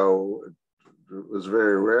 years ago it was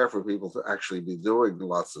very rare for people to actually be doing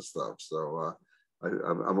lots of stuff. So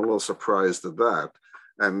I'm a little surprised at that.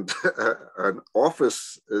 And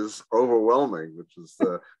Office is overwhelming, which is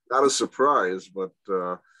not a surprise, but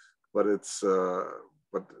it's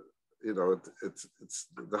it's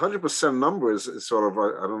the 100% number is sort of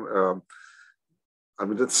I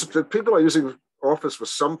mean, people are using Office for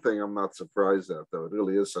something. I'm not surprised at, though. It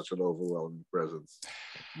really is such an overwhelming presence.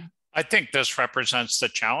 I think this represents the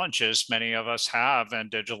challenges many of us have in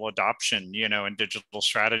digital adoption, and digital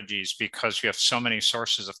strategies, because you have so many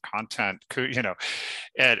sources of content,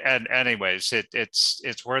 and anyways,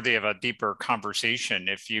 it's worthy of a deeper conversation.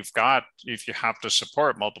 If you have to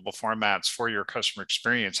support multiple formats for your customer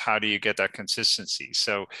experience, how do you get that consistency?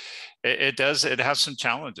 So it has some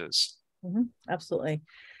challenges. Absolutely.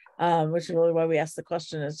 which is really why we asked the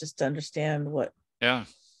question, is just to understand what,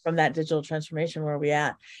 from that digital transformation, where are we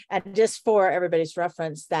at? And just for everybody's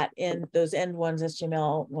reference, that in those end ones,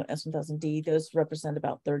 HTML, S1000D, those represent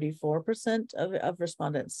about 34% of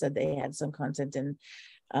respondents said they had some content in,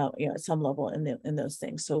 at some level in those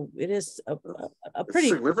things. So it is a pretty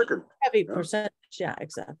significant, heavy percentage. Yeah,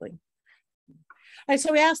 exactly. All right,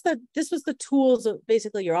 so we asked that this was the tools of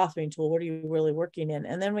basically your authoring tool. What are you really working in?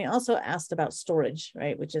 And then we also asked about storage,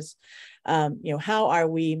 right? Which is, how are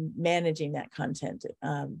we managing that content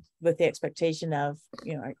with the expectation of,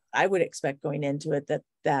 I would expect going into it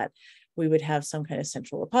that we would have some kind of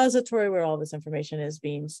central repository where all this information is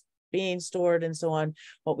being stored and so on.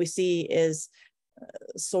 What we see is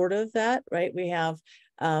sort of that, right? We have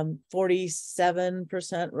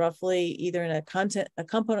 47% roughly either in a component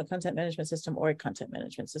content management system or a content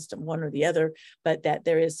management system, one or the other, but that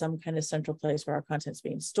there is some kind of central place where our content's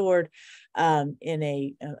being stored in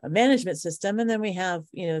a management system. And then we have,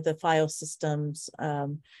 the file systems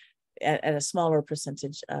at a smaller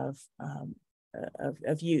percentage of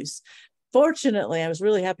use. Fortunately, I was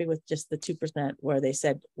really happy with just the 2% where they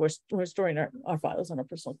said we're storing our files on our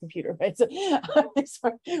personal computer, right? So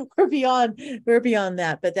we're beyond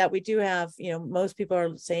that, but that we do have, most people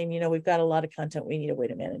are saying, we've got a lot of content, we need a way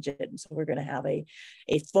to manage it. And so we're going to have a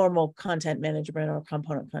formal content management or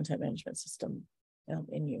component content management system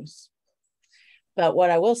in use. But what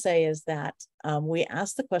I will say is that we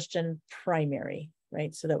asked the question primary,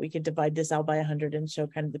 right? So that we could divide this out by 100 and show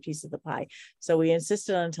kind of the piece of the pie. So we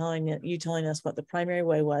insisted on telling us what the primary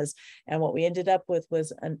way was. And what we ended up with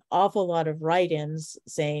was an awful lot of write-ins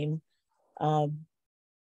saying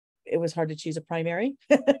it was hard to choose a primary,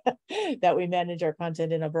 that we manage our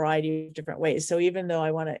content in a variety of different ways. So even though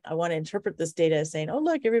I want to interpret this data as saying, oh,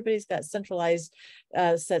 look, everybody's got centralized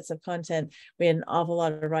sets of content, we had an awful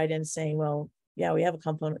lot of write-ins saying, well, yeah, we have a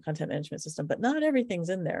component content management system, but not everything's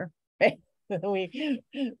in there, right? we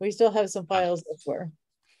still have some files elsewhere.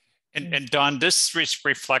 And Don, this is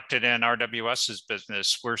reflected in RWS's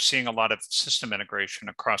business. We're seeing a lot of system integration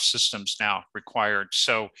across systems now required.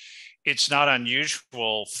 So it's not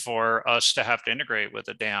unusual for us to have to integrate with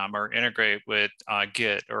a DAM or integrate with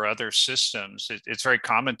Git or other systems. It's very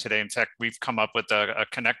common today. In fact, we've come up with a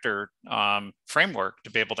connector framework to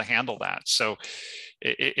be able to handle that. So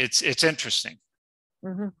it's interesting.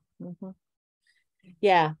 Mm-hmm. Mm-hmm.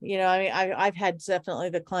 Yeah, I've had definitely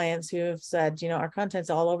the clients who have said, our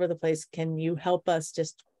content's all over the place. Can you help us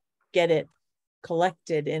just get it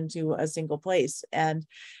collected into a single place? And,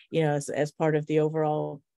 as part of the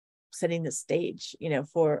overall setting the stage,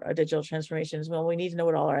 for a digital transformation as well, we need to know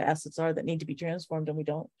what all our assets are that need to be transformed, and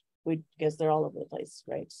because they're all over the place,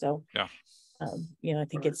 right? So, yeah. I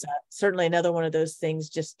think it's certainly another one of those things,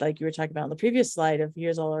 just like you were talking about on the previous slide of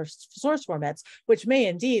here's all our source formats, which may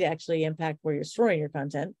indeed actually impact where you're storing your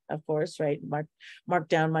content, of course, right?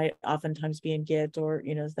 Markdown might oftentimes be in Git or,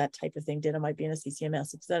 that type of thing. Data might be in a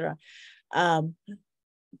CCMS, et cetera.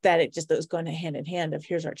 That it just those going hand in hand of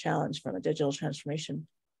here's our challenge from a digital transformation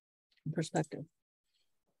perspective.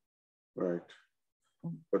 Right.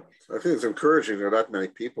 But I think it's encouraging that many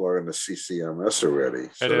people are in the CCMS already.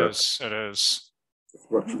 So it is. It's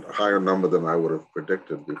a much higher number than I would have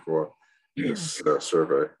predicted before this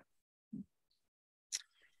survey. All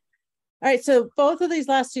right, so both of these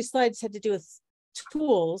last two slides had to do with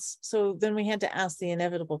tools. So then we had to ask the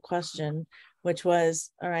inevitable question, which was,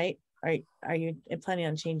 all right, are you planning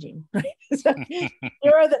on changing? So here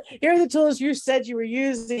are the tools you said you were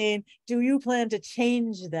using. Do you plan to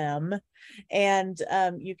change them? And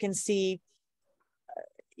you can see,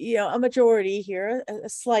 a majority here, a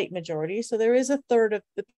slight majority. So there is a third of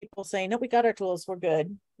the people saying, no, we got our tools, we're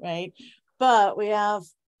good, right? But we have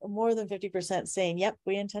more than 50% saying, yep,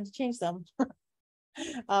 we intend to change them.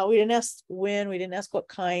 We didn't ask when, we didn't ask what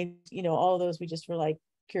kind, all of those, we just were like,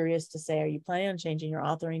 curious to say, are you planning on changing your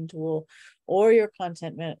authoring tool or your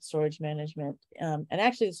content storage management? And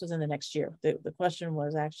actually, this was in the next year. The question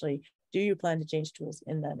was actually, do you plan to change tools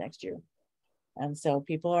in the next year? And so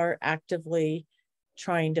people are actively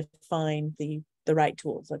trying to find the right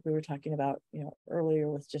tools, like we were talking about, earlier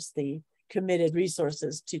with just the committed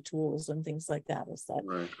resources to tools and things like that. Is that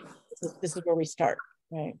right. This is where we start,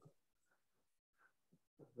 right?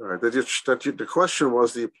 All right. The question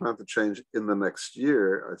was, do you plan to change in the next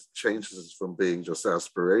year? It changes from being just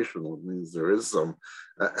aspirational. It means there is some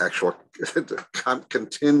actual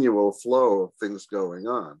continual flow of things going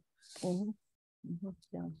on. Mm-hmm. Mm-hmm.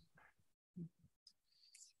 Yeah.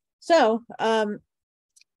 So, a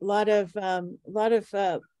lot of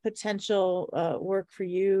potential work for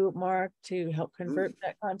you, Mark, to help convert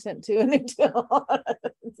that content to an Excel?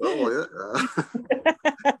 Oh yeah.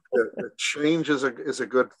 Change is a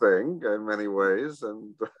good thing in many ways,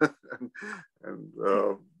 and but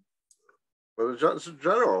in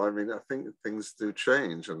general, I mean, I think things do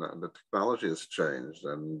change, and the technology has changed,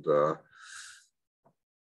 and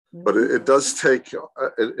but it does take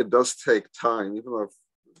time, even though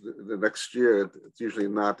the next year, it's usually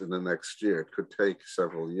not in the next year. It could take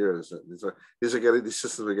several years. These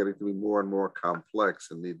systems are getting to be more and more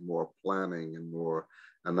complex and need more planning and more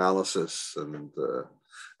analysis and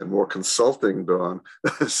more consulting done.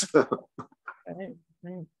 So.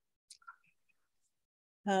 Right.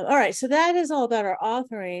 All right, so that is all about our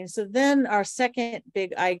authoring. So then our second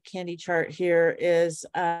big eye candy chart here is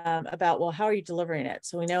about, well, how are you delivering it?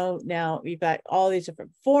 So we know now you've got all these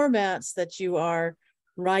different formats that you are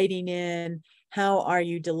writing in. How are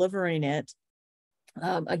you delivering it?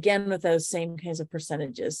 Again, with those same kinds of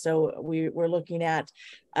percentages. So we're looking at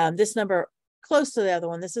this number close to the other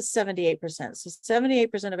one. This is 78%. So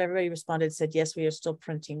 78% of everybody responded said, yes, we are still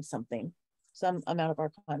printing something, some amount of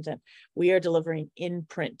our content we are delivering in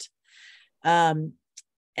print. And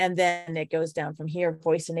then it goes down from here.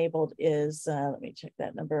 Voice enabled is, let me check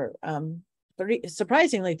that number,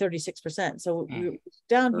 surprisingly 36%. So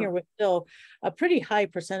down here with still a pretty high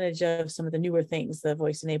percentage of some of the newer things, the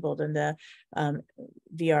voice enabled and the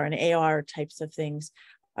VR and AR types of things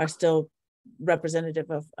are still representative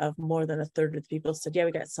of more than a third of the people said, yeah,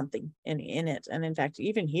 we got something in it. And in fact,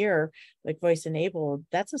 even here, like voice enabled,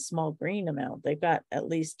 that's a small green amount. They've got at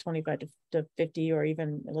least 25 to 50, or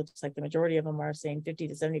even it looks like the majority of them are saying 50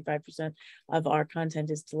 to 75% of our content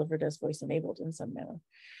is delivered as voice enabled in some manner.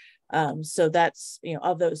 So that's,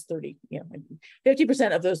 of those 30,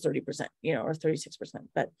 50% of those 30%, or 36%.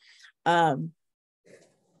 But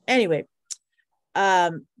anyway,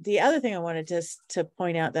 the other thing I wanted to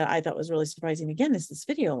point out that I thought was really surprising again is this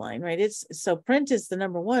video line, right? So print is the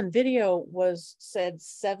number one. Video said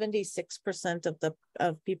 76%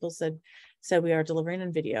 of people said we are delivering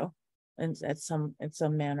in video, and in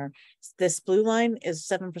some manner. This blue line is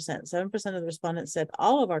 7%. 7% of the respondents said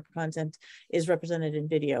all of our content is represented in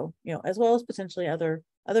video, as well as potentially other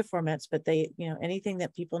formats, but they, anything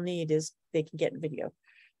that people need is they can get in video,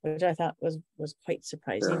 which I thought was quite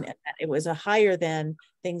surprising. Yeah. And it was a higher than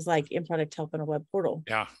things like in-product help and a web portal.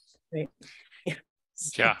 Yeah. Right.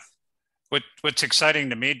 Yeah. What's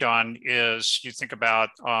exciting to me, Dawn, is you think about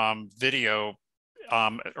video.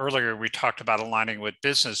 Earlier, we talked about aligning with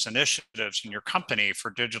business initiatives in your company for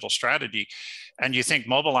digital strategy. And you think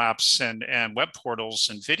mobile apps and web portals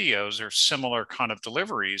and videos are similar kind of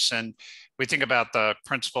deliveries. And we think about the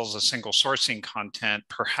principles of single sourcing content.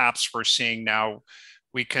 Perhaps we're seeing now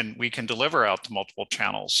we can deliver out to multiple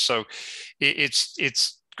channels. So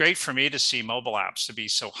it's great for me to see mobile apps to be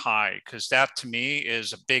so high, because that to me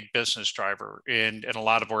is a big business driver in a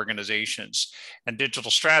lot of organizations. And digital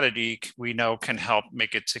strategy, we know, can help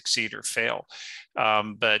make it succeed or fail.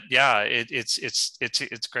 But yeah,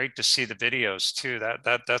 it's great to see the videos too.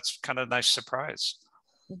 That's kind of a nice surprise.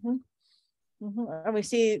 Mm-hmm. Mm-hmm. And we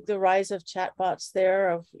see the rise of chatbots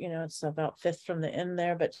there. It's about fifth from the end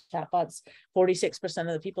there, but chatbots, 46%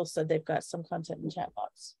 of the people said they've got some content in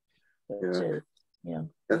chatbots.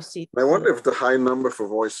 I wonder if the high number for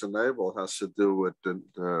voice enabled has to do with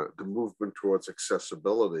the movement towards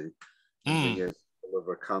accessibility and being able to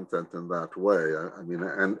deliver content in that way. I mean,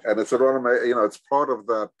 and it's it's part of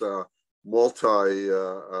that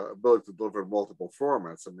ability to deliver multiple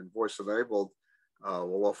formats. I mean, voice enabled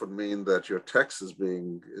will often mean that your text is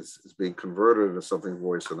being converted into something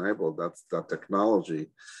voice enabled. That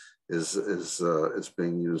technology is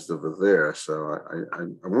being used over there. So I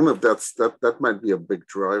wonder if that might be a big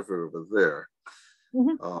driver over there.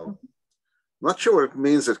 Mm-hmm. I'm not sure what it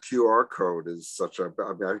means that QR code is such a.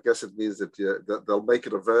 I mean, I guess it means that they'll make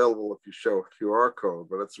it available if you show a QR code,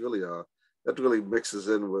 but it's really that really mixes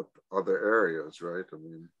in with other areas, right? I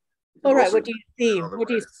mean. Oh, right. What do you see?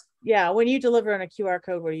 When you deliver on a QR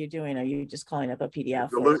code, what are you doing? Are you just calling up a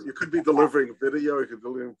PDF? You could be delivering video, you could be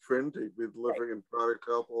delivering print, you could be delivering in product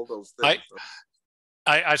help, all those things.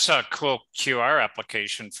 I saw a cool QR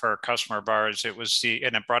application for a customer of ours. It was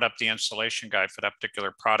and it brought up the installation guide for that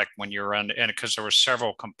particular product when you were and because there were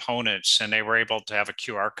several components and they were able to have a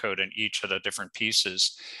QR code in each of the different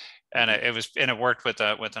pieces. And it worked with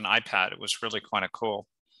an iPad. It was really kind of cool.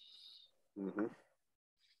 Mm-hmm.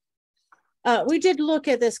 We did look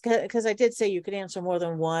at this because I did say you could answer more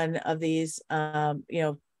than one of these,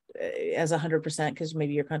 as 100%, because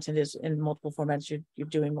maybe your content is in multiple formats, you're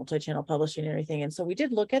doing multi-channel publishing and everything. And so we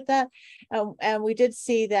did look at that, and we did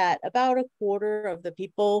see that about a quarter of the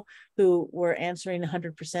people who were answering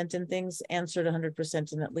 100% in things answered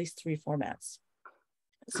 100% in at least 3 formats.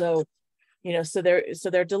 So, so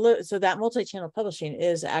that multi-channel publishing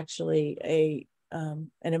is actually an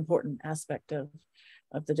important aspect of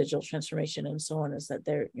the digital transformation and so on, is that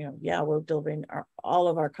we're delivering all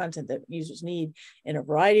of our content that users need in a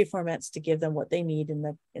variety of formats to give them what they need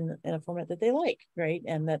in a format that they like, right,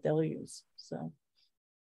 and that they'll use. So I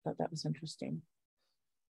thought that was interesting.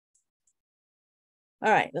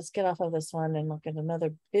 All right, let's get off of this one and look at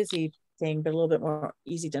another busy thing, but a little bit more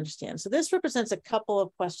easy to understand. So this represents a couple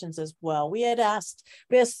of questions as well. We asked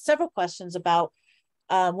several questions about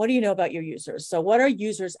what do you know about your users? So what are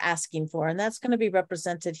users asking for? And that's going to be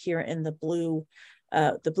represented here in the blue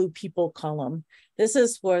people column. This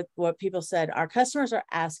is what people said, our customers are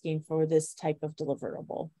asking for this type of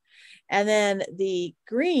deliverable. And then the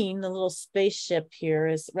green, the little spaceship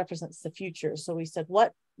here, represents the future. So we said,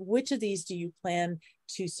 which of these do you plan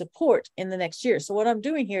to support in the next year? So what I'm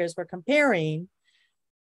doing here is we're comparing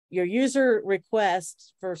your user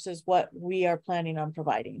requests versus what we are planning on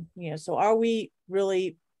providing. So are we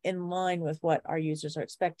really in line with what our users are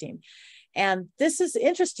expecting? And this is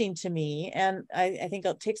interesting to me, and I think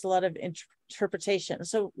it takes a lot of interpretation.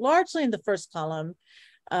 So largely in the first column,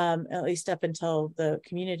 at least up until the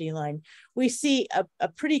community line, we see a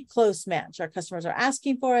pretty close match. Our customers are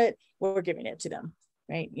asking for it, we're giving it to them,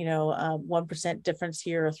 right? 1% difference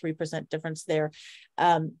here or 3% difference there.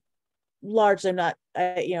 Largely not,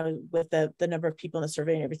 with the number of people in the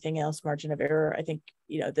survey and everything else, margin of error, I think,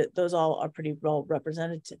 that those all are pretty well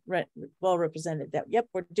represented, that, yep,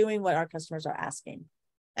 we're doing what our customers are asking.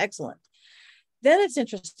 Excellent. Then it's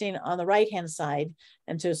interesting on the right-hand side,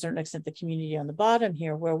 and to a certain extent, the community on the bottom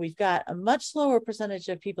here, where we've got a much lower percentage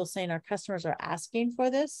of people saying our customers are asking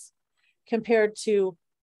for this compared to,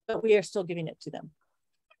 but we are still giving it to them.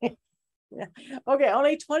 Yeah. Okay,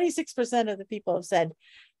 only 26% of the people have said,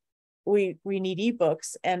 we need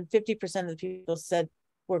ebooks, and 50% of the people said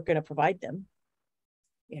we're going to provide them.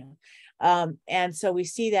 And so we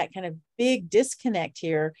see that kind of big disconnect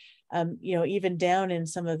here. Even down in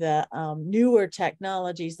some of the newer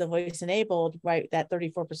technologies, the voice enabled, right? That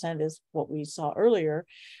 34% is what we saw earlier.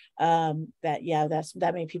 That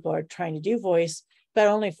many people are trying to do voice, but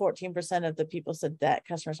only 14% of the people said that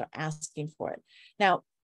customers are asking for it. Now,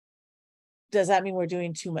 does that mean we're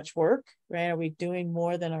doing too much work, right? Are we doing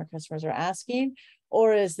more than our customers are asking?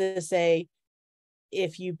 Or is this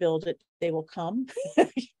if you build it, they will come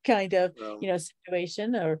kind of,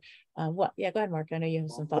 situation? Or what? Yeah, go ahead, Mark. I know you have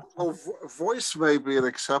some thoughts. Well, voice may be an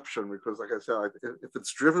exception because, like I said, if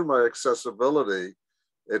it's driven by accessibility,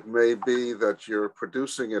 it may be that you're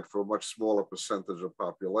producing it for a much smaller percentage of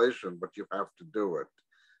population, but you have to do it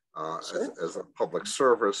as a public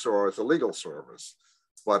service or as a legal service.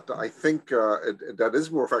 But I think that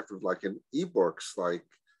is more effective, like in ebooks, like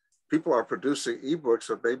people are producing ebooks,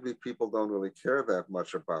 but maybe people don't really care that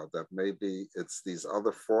much about that. Maybe it's these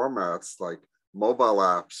other formats like mobile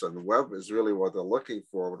apps and web is really what they're looking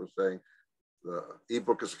for. What I'm saying, the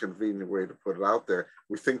ebook is a convenient way to put it out there.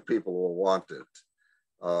 We think people will want it.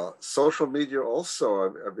 Social media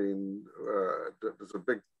also, there's a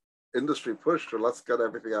big industry push to let's get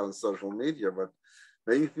everything out on social media, but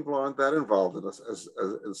maybe people aren't that involved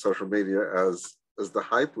in social media as the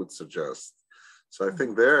hype would suggest. So I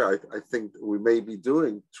think I think we may be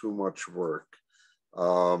doing too much work.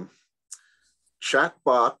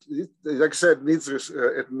 Chatbot, like I said, it needs an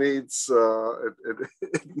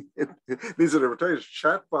interpretation.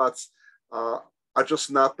 Chatbots are just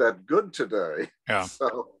not that good today. Yeah.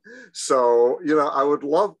 So I would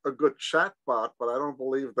love a good chatbot, but I don't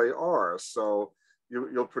believe they are. So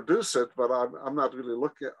you'll produce it, but I'm not really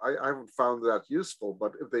looking. I haven't found that useful.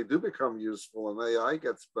 But if they do become useful and AI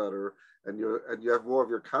gets better, and you have more of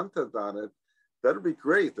your content on it, that'd be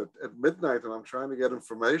great. At midnight, and I'm trying to get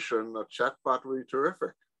information, a chatbot would be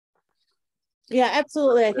terrific. Yeah,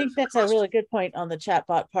 absolutely. I think that's a really good point on the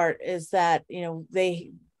chatbot part. Is that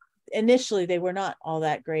they initially they were not all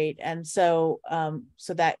that great, and so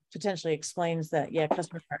that potentially explains that. Yeah,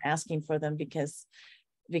 customers are asking for them because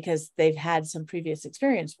they've had some previous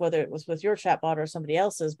experience, whether it was with your chatbot or somebody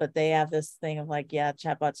else's, but they have this thing of like, yeah,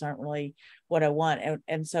 chatbots aren't really what I want.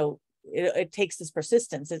 And so it takes this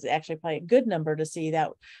persistence. It's actually probably a good number to see that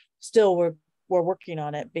still we're working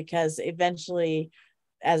on it, because eventually,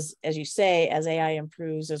 as you say, as AI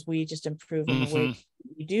improves, as we just improve in the way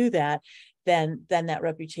we do that, then that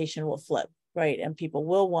reputation will flip, right? And people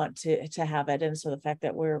will want to have it. And so the fact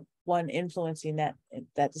that we're one, influencing that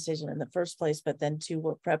decision in the first place, but then two,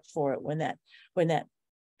 we're prepped for it when that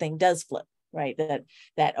thing does flip, right?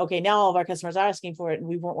 That okay, now all of our customers are asking for it and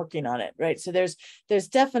we weren't working on it, right? So there's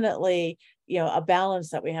definitely, you know, a balance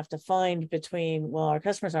that we have to find between, well, our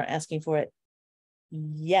customers aren't asking for it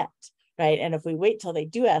yet, right? And if we wait till they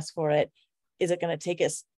do ask for it, is it going to take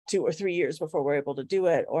us 2 or 3 years before we're able to do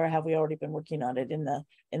it, or have we already been working on it in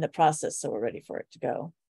the process so we're ready for it to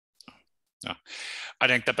go? Yeah. I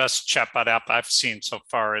think the best chatbot app I've seen so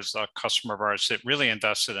far is a customer of ours that really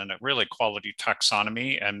invested in a really quality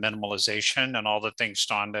taxonomy and minimalization and all the things,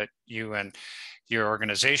 Don, that you and your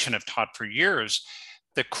organization have taught for years.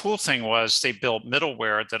 The cool thing was they built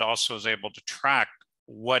middleware that also was able to track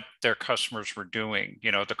what their customers were doing,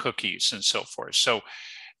 you know, the cookies and so forth. So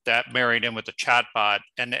that married in with the chatbot,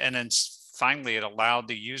 and then finally it allowed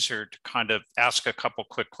the user to kind of ask a couple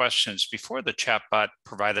quick questions before the chatbot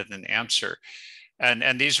provided an answer.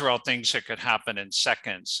 And these are all things that could happen in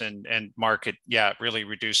seconds, and Mark, it really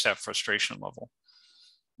reduced that frustration level.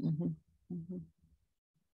 Mm-hmm. Mm-hmm.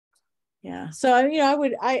 Yeah. So, you know,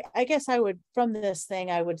 I guess I would, from this thing,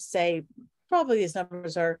 I would say probably these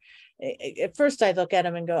numbers are, at first I look at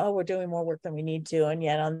them and go, oh, we're doing more work than we need to. And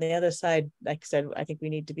yet on the other side, like I said, I think we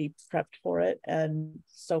need to be prepped for it and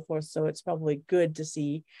so forth. So it's probably good to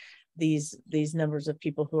see these numbers of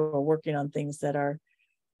people who are working on things that are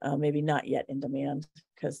maybe not yet in demand,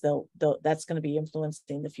 because that's going to be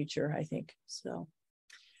influencing the future, I think. So.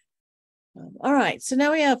 All right, so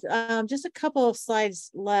now we have just a couple of slides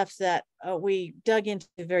left that we dug into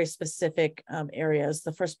very specific areas.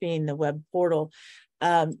 The first being the web portal.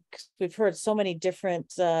 We've heard so many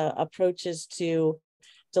different approaches to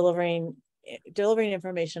delivering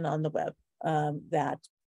information on the web. That,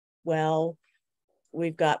 well,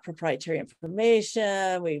 we've got proprietary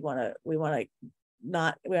information. We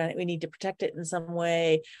need to protect it in some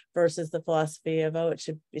way, versus the philosophy of, oh,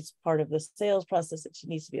 it's part of the sales process, it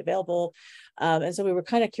needs to be available. And so we were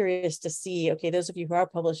kind of curious to see, okay, those of you who are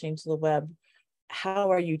publishing to the web,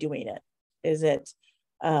 how are you doing it? Is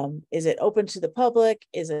it open to the public?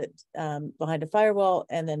 Is it behind a firewall?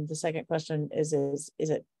 And then the second question is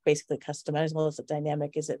it basically customizable? Is it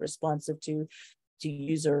dynamic? Is it responsive to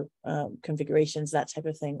user configurations, that type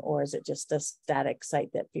of thing, or is it just a static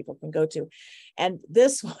site that people can go to? And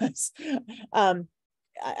this was,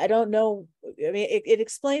 I don't know. I mean, it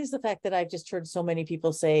explains the fact that I've just heard so many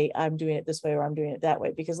people say, I'm doing it this way or I'm doing it that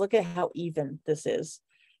way, because look at how even this is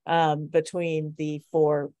between the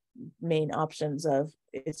 4 main options of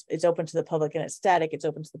it's open to the public and it's static, it's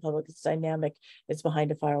open to the public, it's dynamic, it's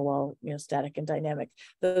behind a firewall, you know, static and dynamic.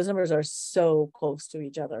 Those numbers are so close to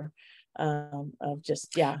each other. Of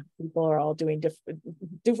just, yeah, people are all doing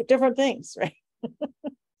different things, right?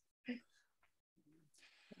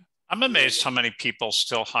 I'm amazed how many people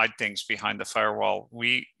still hide things behind the firewall.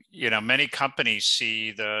 Many companies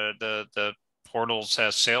see the portals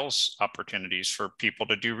as sales opportunities for people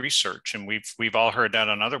to do research, and we've all heard that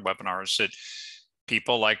on other webinars, that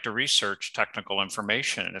people like to research technical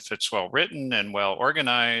information, and if it's well written and well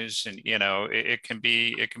organized, and it can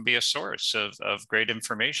be a source of great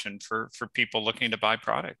information for people looking to buy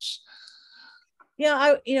products.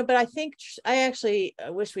 Yeah, but I think I actually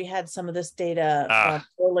wish we had some of this data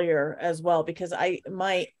earlier as well, because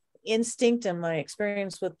my instinct and my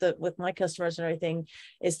experience with my customers and everything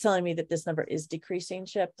is telling me that this number is decreasing,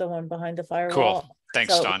 Chip, the one behind the firewall. Cool.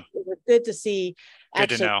 Thanks, so Don. It was good to see. Good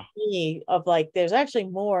to know. Of like, there's actually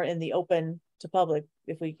more in the open to public.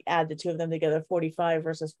 If we add the two of them together, 45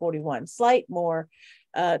 versus 41, slight more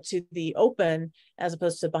to the open as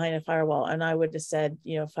opposed to behind a firewall. And I would have said,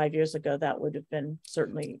 5 years ago, that would have been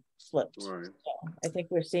certainly flipped. Right. So I think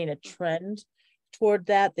we're seeing a trend toward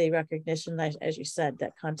that. The recognition, as you said,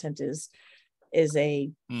 that content is a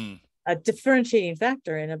differentiating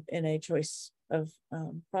factor in a choice of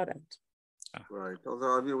product. Right.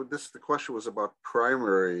 Although the question was about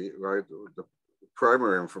primary, right? The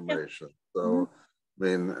primary information. Yeah. So, I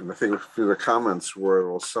mean, and I think a few of the comments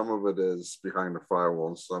were, well, some of it is behind the firewall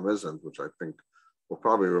and some isn't, which I think will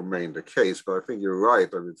probably remain the case. But I think you're right.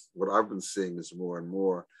 I mean, what I've been seeing is more and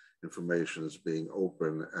more information is being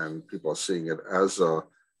open, and people are seeing it as a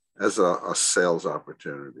sales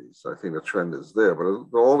opportunity. So I think the trend is there, but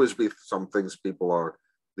there'll always be some things people are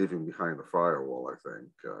leaving behind the firewall, I think,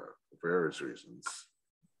 for various reasons.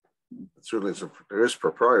 Certainly there is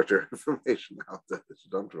proprietary information out there that you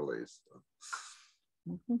don't release.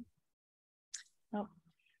 So.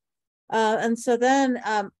 And so then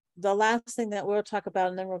the last thing that we'll talk about,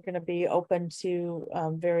 and then we're going to be open to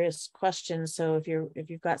various questions. So if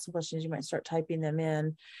you've got some questions, you might start typing them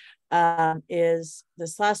in. Is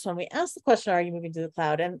this last one? We asked the question, "Are you moving to the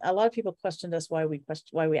cloud?" And a lot of people questioned us why we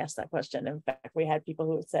asked that question. In fact, we had people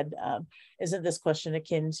who said, "Isn't this question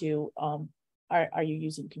akin to are you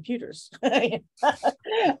using computers?"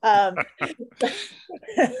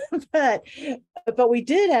 But we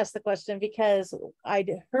did ask the question because I'd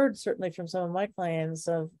heard certainly from some of my clients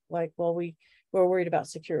of like, well, we're worried about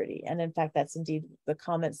security. And in fact, that's indeed the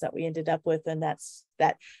comments that we ended up with. And that's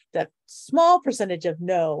that small percentage of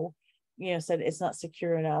no, said it's not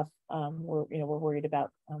secure enough. We're worried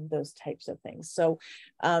about those types of things. So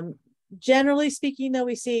generally speaking, though,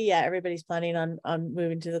 we see, everybody's planning on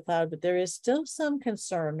moving to the cloud, but there is still some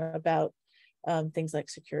concern about things like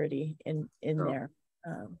security in there.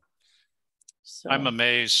 So I'm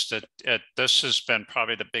amazed that this has been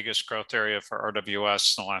probably the biggest growth area for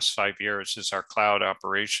RWS in the last 5 years is our cloud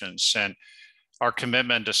operations and our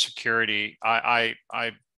commitment to security. I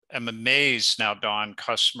am amazed now, Dawn,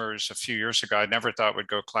 customers a few years ago, I never thought would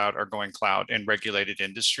go cloud are going cloud in regulated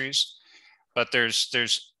industries, but there's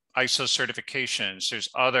ISO certifications, there's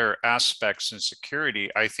other aspects in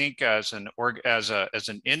security. I think as an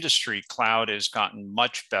industry, cloud has gotten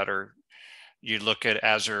much better. You look at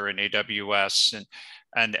Azure and AWS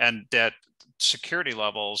and that security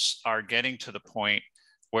levels are getting to the point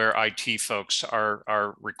where IT folks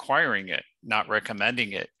are requiring it, not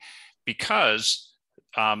recommending it, because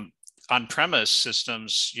on-premise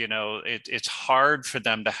systems, it's hard for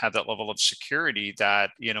them to have that level of security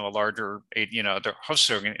that, a larger, their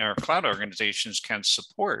host or cloud organizations can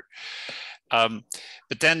support.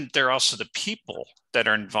 But then there are also the people that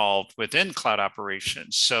are involved within cloud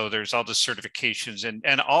operations. So there's all the certifications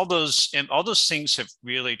and all those things have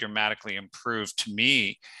really dramatically improved to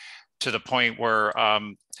me to the point where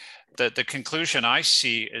the conclusion I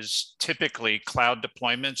see is typically cloud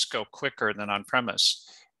deployments go quicker than on-premise,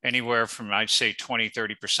 anywhere from, I'd say, 20,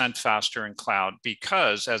 30% faster in cloud,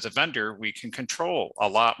 because as a vendor, we can control a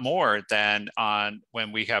lot more than on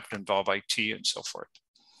when we have to involve IT and so forth.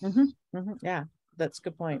 Yeah, that's a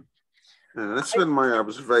good point. And that's been my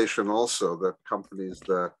observation also, that companies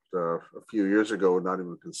that a few years ago would not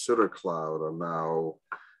even consider cloud are now,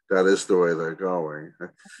 that is the way they're going.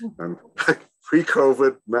 And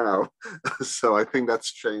pre-COVID now, so I think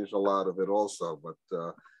that's changed a lot of it also. But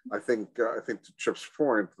I think to Chip's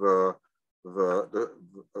point, the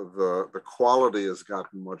quality has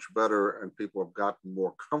gotten much better, and people have gotten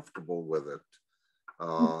more comfortable with it.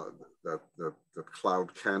 That the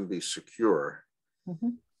cloud can be secure.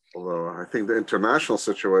 Although I think the international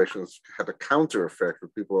situations had a counter effect, where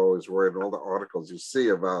people are always worried, all the articles you see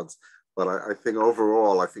about. But I think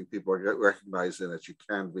overall, I think people are recognizing that you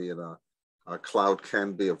can be in a cloud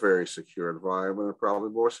can be a very secure environment, and probably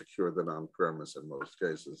more secure than on-premise in most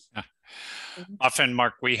cases. Yeah. Often,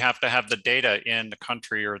 Mark, we have to have the data in the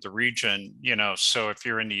country or the region, so if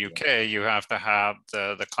you're in the UK, you have to have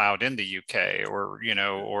the cloud in the UK, or,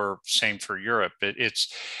 or same for Europe.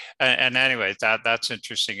 And anyway, that's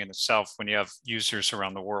interesting in itself when you have users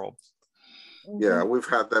around the world. Yeah, we've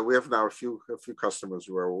had that. We have now a few customers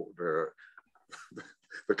where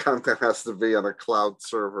the content has to be on a cloud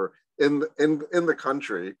server in the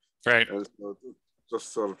country, right? And so it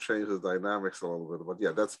just sort of changes the dynamics a little bit. But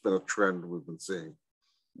yeah, that's been a trend we've been seeing.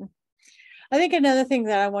 I think another thing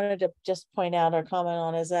that I wanted to just point out or comment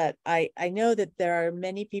on is that I know that there are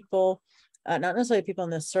many people, not necessarily people in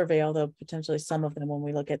this survey, although potentially some of them when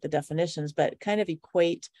we look at the definitions, but kind of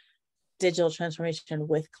equate digital transformation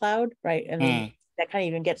with cloud, right? And that kind of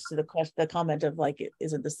even gets to the comment of like,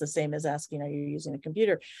 isn't this the same as asking, are you using a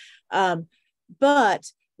computer?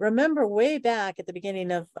 But remember way back at the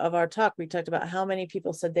beginning of our talk, we talked about how many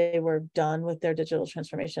people said they were done with their digital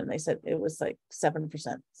transformation. They said it was like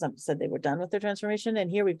 7%. Some said they were done with their transformation. And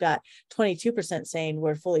here we've got 22% saying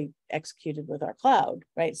we're fully executed with our cloud,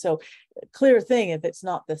 right? So clear thing if it's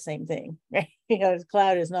not the same thing, right?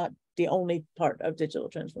 Cloud is not the only part of digital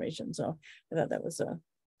transformation. So I thought that was a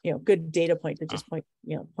good data point to just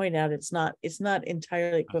point out it's not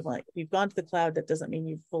entirely equivalent. If you've gone to the cloud, that doesn't mean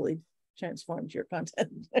you've fully transformed your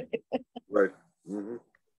content. Right.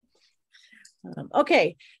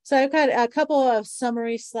 Okay, so I've got a couple of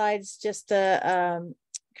summary slides just to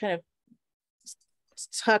kind of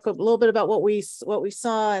talk a little bit about what we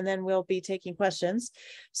saw, and then we'll be taking questions.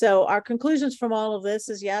 So our conclusions from all of this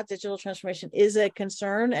is, digital transformation is a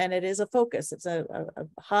concern and it is a focus. It's a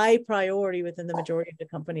high priority within the majority of the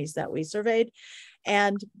companies that we surveyed.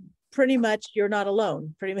 And pretty much you're not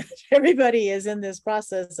alone. Pretty much everybody is in this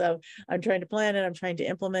process of, I'm trying to plan it, I'm trying to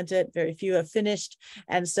implement it. Very few have finished.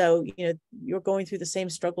 And so, you're going through the same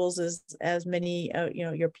struggles as many,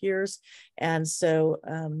 your peers. And so,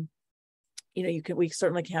 we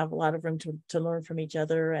certainly can have a lot of room to learn from each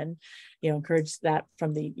other, and, encourage that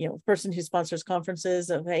from the, person who sponsors conferences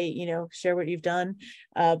of, hey, share what you've done.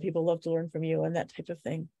 People love to learn from you, and that type of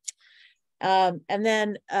thing. And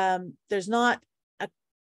then there's not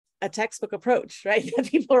a textbook approach, right?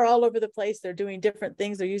 People are all over the place. They're doing different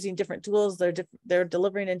things. They're using different tools. They're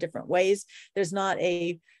delivering in different ways. There's not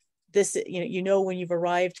when you've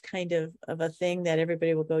arrived kind of a thing that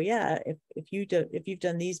everybody will go, yeah, if you've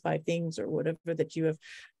done these 5 things or whatever, that you have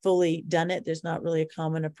fully done it. There's not really a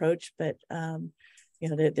common approach, but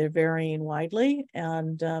they're varying widely,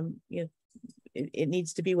 and it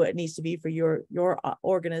needs to be what it needs to be for your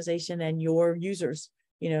organization and your users.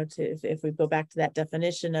 If we go back to that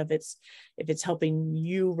definition of if it's helping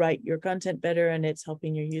you write your content better and it's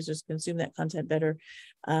helping your users consume that content better,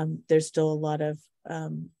 there's still a lot of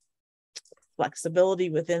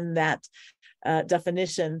flexibility within that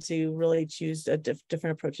definition to really choose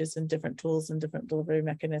different approaches and different tools and different delivery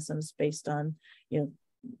mechanisms based on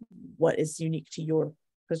what is unique to your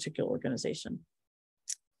particular organization.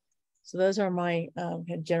 So those are my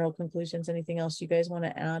general conclusions. Anything else you guys want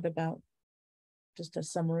to add about just a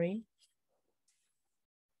summary?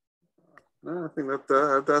 No, I think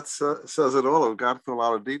that says it all. I've gone through a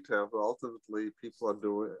lot of detail, but ultimately people are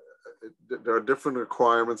doing, there are different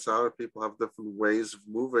requirements out there. People have different ways of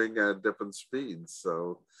moving at different speeds.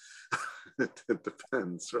 So it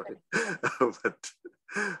depends, right?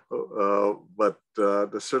 but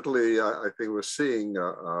certainly I think we're seeing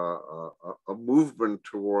a movement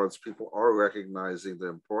towards people are recognizing the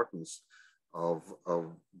importance of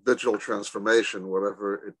digital transformation,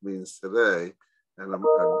 whatever it means today. And I'm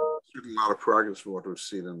certainly a lot of progress from what we've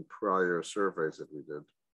seen in prior surveys that we did.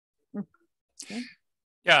 Okay.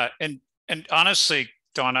 Yeah, and honestly,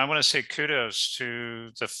 Dawn, I want to say kudos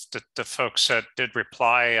to the folks that did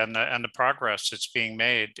reply and the progress that's being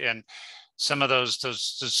made. And some of those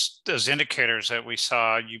indicators that we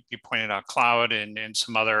saw, you pointed out cloud and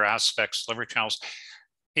some other aspects, delivery channels.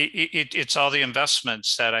 It's all the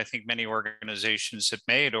investments that I think many organizations have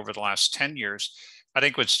made over the last 10 years. I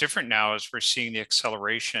think what's different now is we're seeing the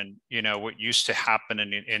acceleration. What used to happen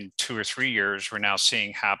in 2 or 3 years, we're now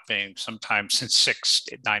seeing happening sometimes in 6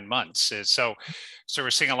 to 9 months. So we're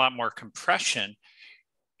seeing a lot more compression,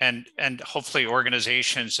 and hopefully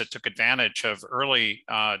organizations that took advantage of early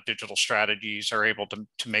digital strategies are able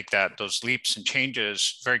to make those leaps and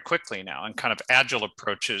changes very quickly now, and kind of agile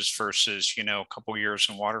approaches versus a couple years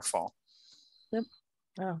in waterfall. Yep.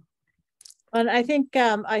 Oh. And I think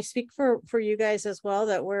I speak for you guys as well,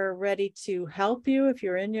 that we're ready to help you if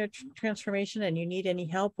you're in your transformation and you need any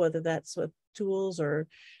help, whether that's with tools or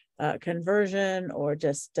conversion or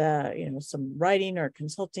just some writing or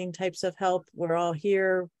consulting types of help. We're all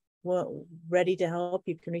here, ready to help.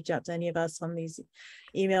 You can reach out to any of us on these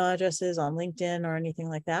email addresses, on LinkedIn or anything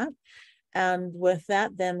like that. And with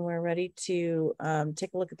that, then we're ready to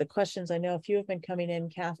take a look at the questions. I know a few have been coming in.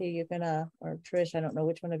 Kathy, you're gonna, or Trish, I don't know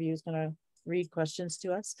which one of you is gonna read questions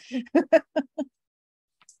to us.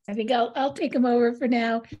 I think I'll take them over for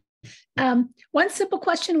now. One simple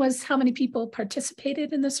question was how many people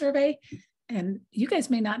participated in the survey? And you guys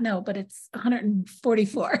may not know, but it's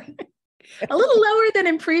 144. A little lower than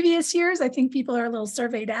in previous years. I think people are a little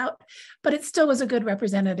surveyed out, but it still was a good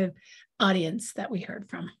representative audience that we heard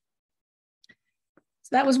from.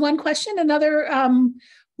 So that was one question. Another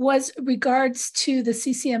was regards to the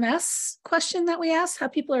CCMS question that we asked, how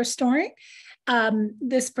people are storing.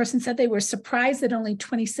 This person said they were surprised that only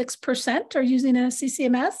 26% are using a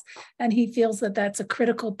CCMS, and he feels that that's a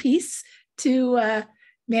critical piece to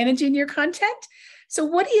managing your content. So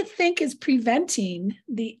what do you think is preventing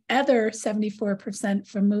the other 74%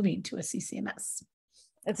 from moving to a CCMS?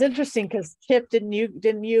 It's interesting because Chip, didn't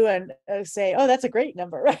you and say, oh, that's a great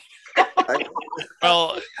number, right?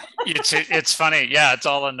 Well, it's funny. Yeah, it's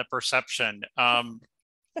all in the perception.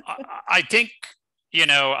 I think,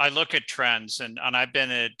 I look at trends, and I've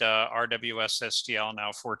been at RWS SDL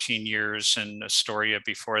now 14 years, and Astoria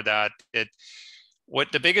before that.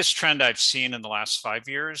 What the biggest trend I've seen in the last 5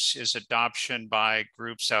 years is adoption by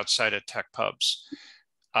groups outside of tech pubs,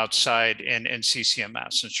 outside in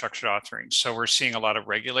CCMS and structured authoring. So we're seeing a lot of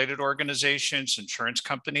regulated organizations, insurance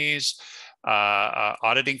companies,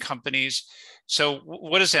 auditing companies. So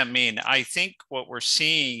what does that mean? I think what we're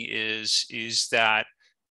seeing is that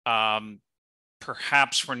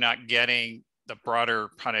perhaps we're not getting the broader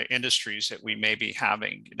kind of industries that we may be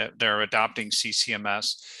having. They're adopting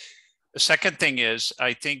CCMS. The second thing is,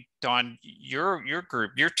 I think, Dawn, your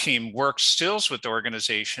group, your team works still with the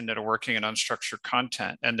organization that are working in unstructured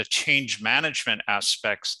content and the change management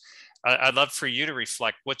aspects. I'd love for you to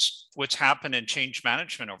reflect what's happened in change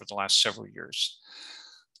management over the last several years.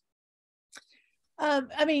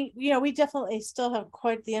 I mean, we definitely still have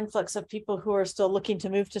quite the influx of people who are still looking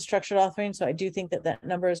to move to structured authoring. So I do think that that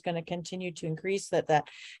number is going to continue to increase, that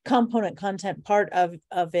component content part of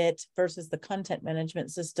it versus the content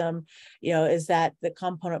management system, is that the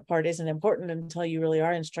component part isn't important until you really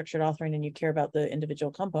are in structured authoring and you care about the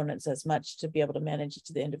individual components as much to be able to manage it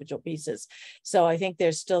to the individual pieces. So I think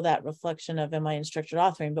there's still that reflection of, am I in structured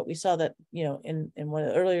authoring? But we saw that, in one of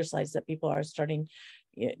the earlier slides, that people are starting,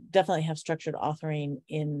 definitely have structured authoring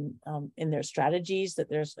in their strategies, that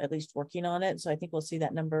there's at least working on it. So I think we'll see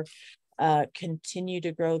that number continue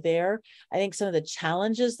to grow there. I think some of the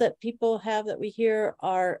challenges that people have that we hear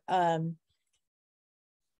are, in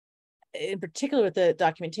particular with the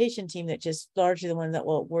documentation team, that just largely the one that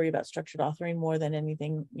will worry about structured authoring more than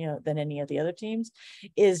anything, than any of the other teams,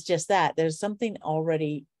 is just that there's something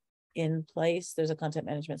already in place. There's a content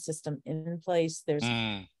management system in place. There's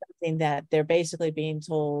something that they're basically being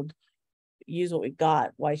told, use what we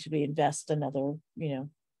got. Why should we invest another,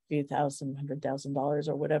 few thousand, $100,000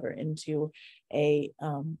 or whatever into a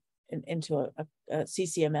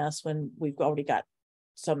CCMS when we've already got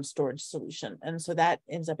some storage solution? And so that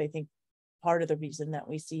ends up, I think, part of the reason that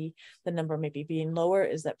we see the number maybe being lower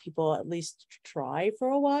is that people at least try for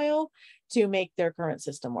a while to make their current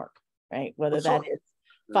system work, right? Whether that is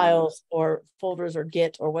files or folders or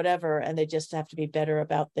Git or whatever, and they just have to be better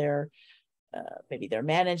about their maybe their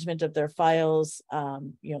management of their files,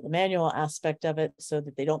 the manual aspect of it, so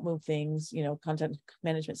that they don't move things. Content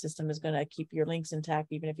management system is going to keep your links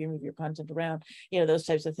intact even if you move your content around, those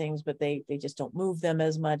types of things, but they just don't move them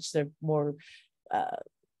as much. They're more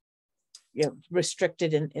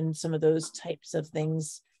restricted in some of those types of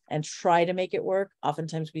things and try to make it work.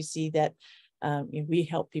 Oftentimes we see that we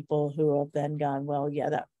help people who have then gone, well, yeah,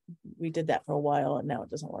 that we did that for a while and now it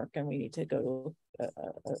doesn't work and we need to go to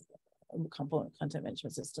a component content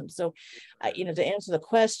management system. So, to answer the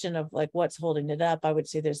question of like what's holding it up, I would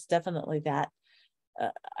say there's definitely that.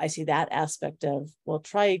 I see that aspect of, well,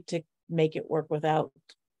 try to make it work without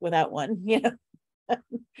one,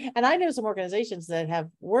 And I know some organizations that have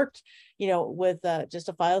worked, with just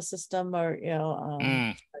a file system or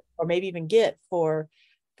or maybe even Git for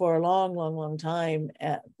a long time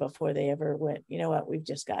before they ever went, we've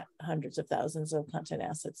just got hundreds of thousands of content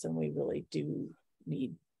assets and we really do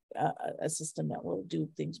need a system that will do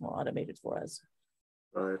things more automated for us.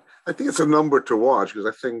 Right. I think it's a number to watch because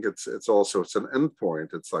I think it's an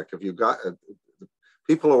endpoint. It's like if you got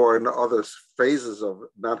people who are in other phases of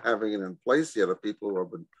not having it in place yet, are people who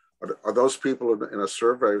have been, are those people in a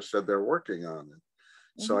survey who said they're working on it.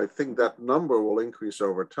 So I think that number will increase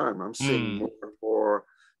over time. I'm seeing more and more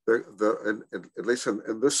at least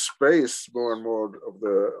in this space, more and more of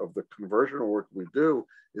the conversion work we do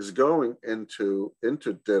is going into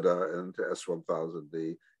data, into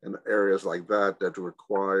S1000D, and areas like that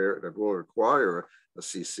will require a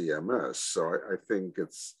CCMS. So I think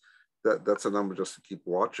that's a number just to keep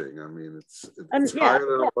watching. I mean, it's higher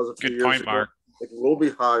than it was a few years ago. Mark. It will be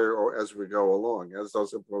higher or as we go along, as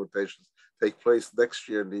those implementations take place next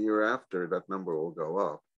year and the year after, that number will go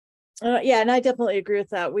up. And I definitely agree with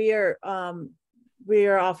that. We are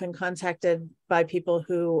often contacted by people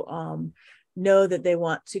who know that they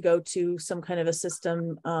want to go to some kind of a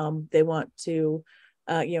system. They want to,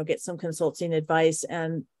 get some consulting advice.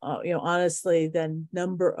 And, honestly, the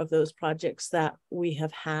number of those projects that we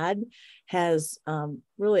have had has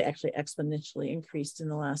really actually exponentially increased in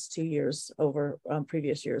the last 2 years over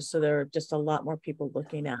previous years. So there are just a lot more people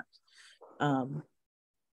looking at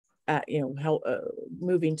how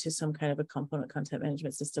moving to some kind of a component content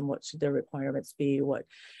management system. What should their requirements be? What,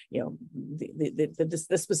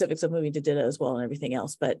 the specifics of moving to data as well and everything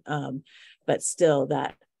else. But still,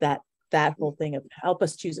 that whole thing of help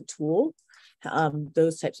us choose a tool.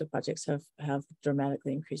 Those types of projects have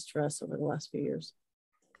dramatically increased for us over the last few years.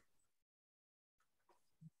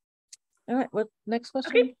 All right, what next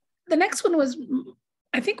question? Okay. The next one was,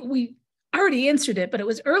 I think we already answered it, but it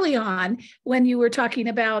was early on when you were talking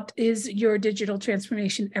about, is your digital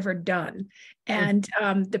transformation ever done? And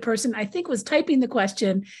the person, I think, was typing the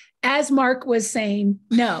question as Mark was saying,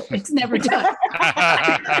 no, it's never done.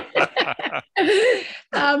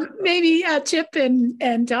 Maybe Chip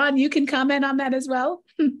and Dawn, you can comment on that as well.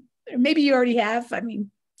 Maybe you already have. I mean,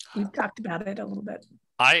 we've talked about it a little bit.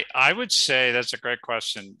 I would say that's a great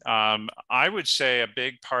question. I would say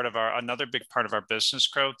another big part of our business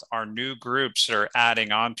growth are new groups that are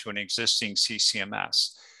adding on to an existing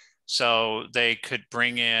CCMS. So they could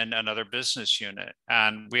bring in another business unit.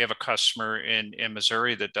 And we have a customer in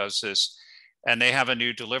Missouri that does this, and they have a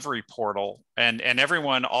new delivery portal, and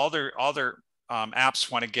everyone, all their apps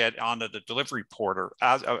want to get onto the delivery portal.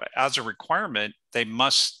 As a requirement, they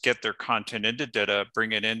must get their content into data,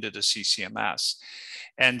 bring it into the CCMS.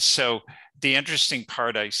 And so the interesting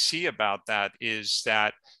part I see about that is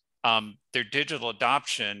that their digital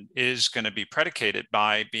adoption is going to be predicated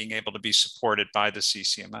by being able to be supported by the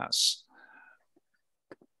CCMS.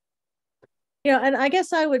 You know, and I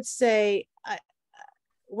guess I would say,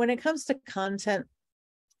 when it comes to content,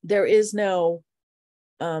 there is no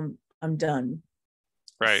I'm done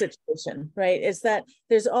situation, right? It's that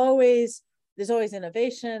there's always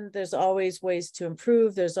innovation, there's always ways to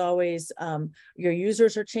improve, there's always your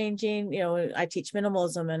users are changing. You know, I teach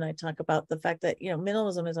minimalism, and I talk about the fact that, you know,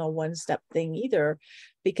 minimalism is a one-step thing either,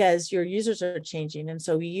 because your users are changing. And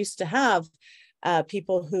so we used to have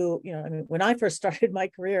people who, you know, I mean, when I first started my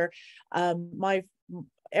career,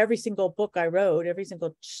 every single book I wrote, every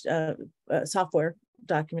single software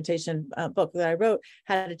documentation book that I wrote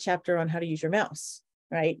had a chapter on how to use your mouse,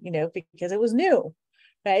 right? You know, because it was new,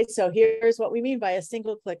 right? So here's what we mean by a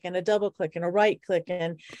single click and a double click and a right click,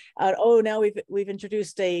 and now we've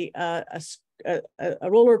introduced a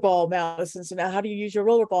rollerball mouse, and so now how do you use your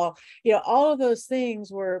rollerball? You know, all of those things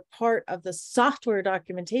were part of the software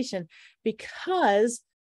documentation because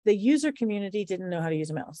the user community didn't know how to use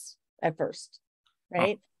a mouse at first,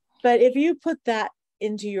 right? Oh. But if you put that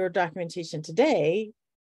into your documentation today,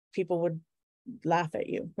 people would laugh at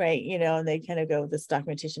you, right? You know, and they kind of go, this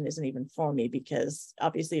documentation isn't even for me, because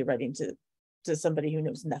obviously you're writing to somebody who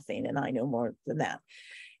knows nothing, and I know more than that.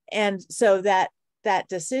 And so that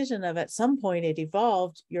decision of, at some point it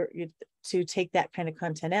evolved to take that kind of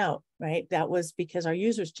content out, right? That was because our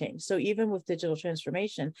users changed. So even with digital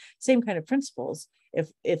transformation, same kind of principles.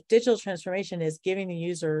 If digital transformation is giving the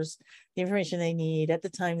users the information they need at the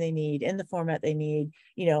time they need, in the format they need,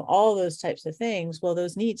 you know, all those types of things, well,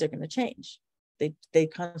 those needs are going to change. They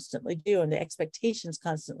constantly do, and the expectations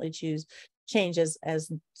constantly change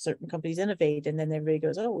as certain companies innovate, and then everybody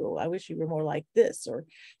goes, oh, well, I wish you were more like this, or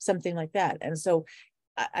something like that. And so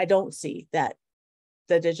I don't see that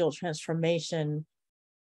the digital transformation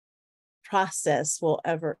process will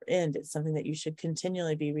ever end. It's something that you should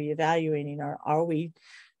continually be reevaluating. Are we,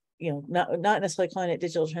 you know, not necessarily calling it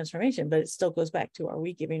digital transformation, but it still goes back to, are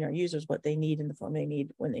we giving our users what they need in the form they need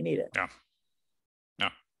when they need it? Yeah.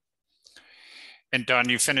 And Don,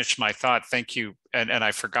 you finished my thought. Thank you. And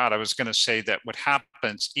I forgot, I was going to say that what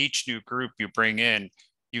happens, each new group you bring in,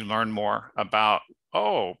 you learn more about,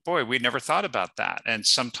 oh boy, we never thought about that. And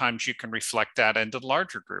sometimes you can reflect that into the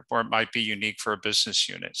larger group, or it might be unique for a business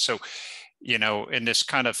unit. So, you know, in this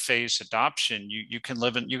kind of phased adoption, you can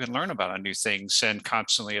learn about new things and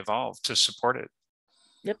constantly evolve to support it.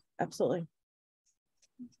 Yep, absolutely.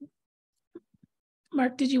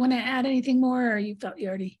 Mark, did you want to add anything more, or you felt you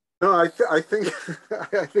already? No, I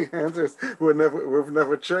think answers we've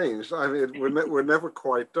never changed. I mean, we're never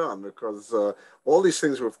quite done, because all these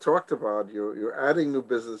things we've talked about, you're adding new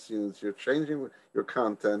business units, you're changing your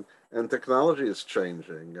content, and technology is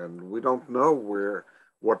changing, and we don't know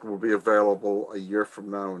what will be available a year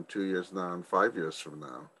from now, and 2 years now, and 5 years from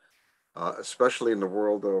now. Especially in the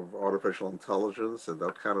world of artificial intelligence and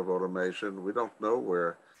that kind of automation, we don't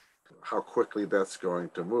know how quickly that's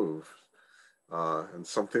going to move. And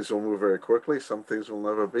some things will move very quickly, some things will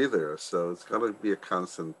never be there. So it's going to be we're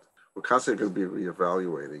constantly going to be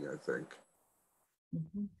reevaluating, I think.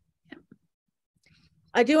 Mm-hmm. Yeah.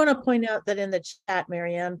 I do want to point out that in the chat,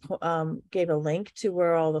 Marianne gave a link to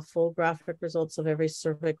where all the full graphic results of every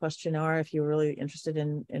survey question are, if you're really interested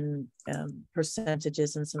in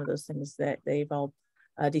percentages and some of those things that they've all,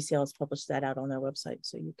 DCL has published that out on their website,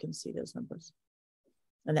 so you can see those numbers.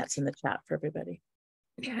 And that's in the chat for everybody.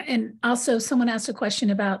 Yeah, and also someone asked a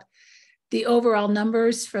question about the overall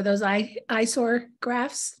numbers for those eyesore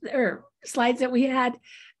graphs or slides that we had.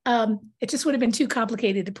 It just would have been too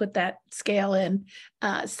complicated to put that scale in.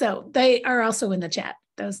 So they are also in the chat,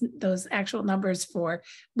 those actual numbers for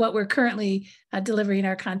what we're currently delivering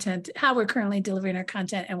our content, how we're currently delivering our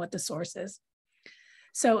content, and what the source is.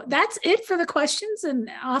 So that's it for the questions.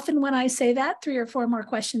 And often when I say that, 3 or 4 more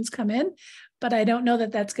questions come in, but I don't know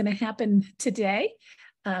that that's going to happen today.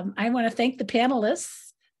 I want to thank the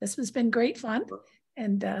panelists. This has been great fun,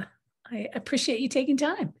 and I appreciate you taking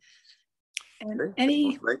time. And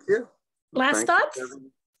any thank you. Last thoughts?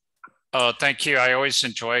 Oh, thank you. I always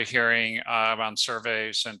enjoy hearing about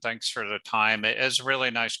surveys, and thanks for the time. It is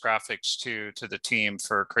really nice graphics to the team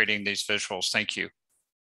for creating these visuals. Thank you.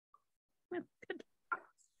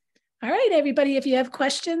 All right, everybody, if you have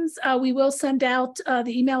questions, we will send out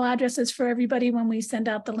the email addresses for everybody when we send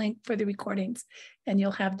out the link for the recordings, and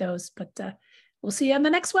you'll have those. But we'll see you on the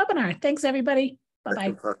next webinar. Thanks, everybody.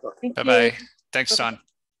 Bye-bye. Bye-bye. Thanks, Don.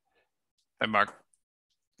 Bye, Mark.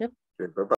 Okay, bye-bye.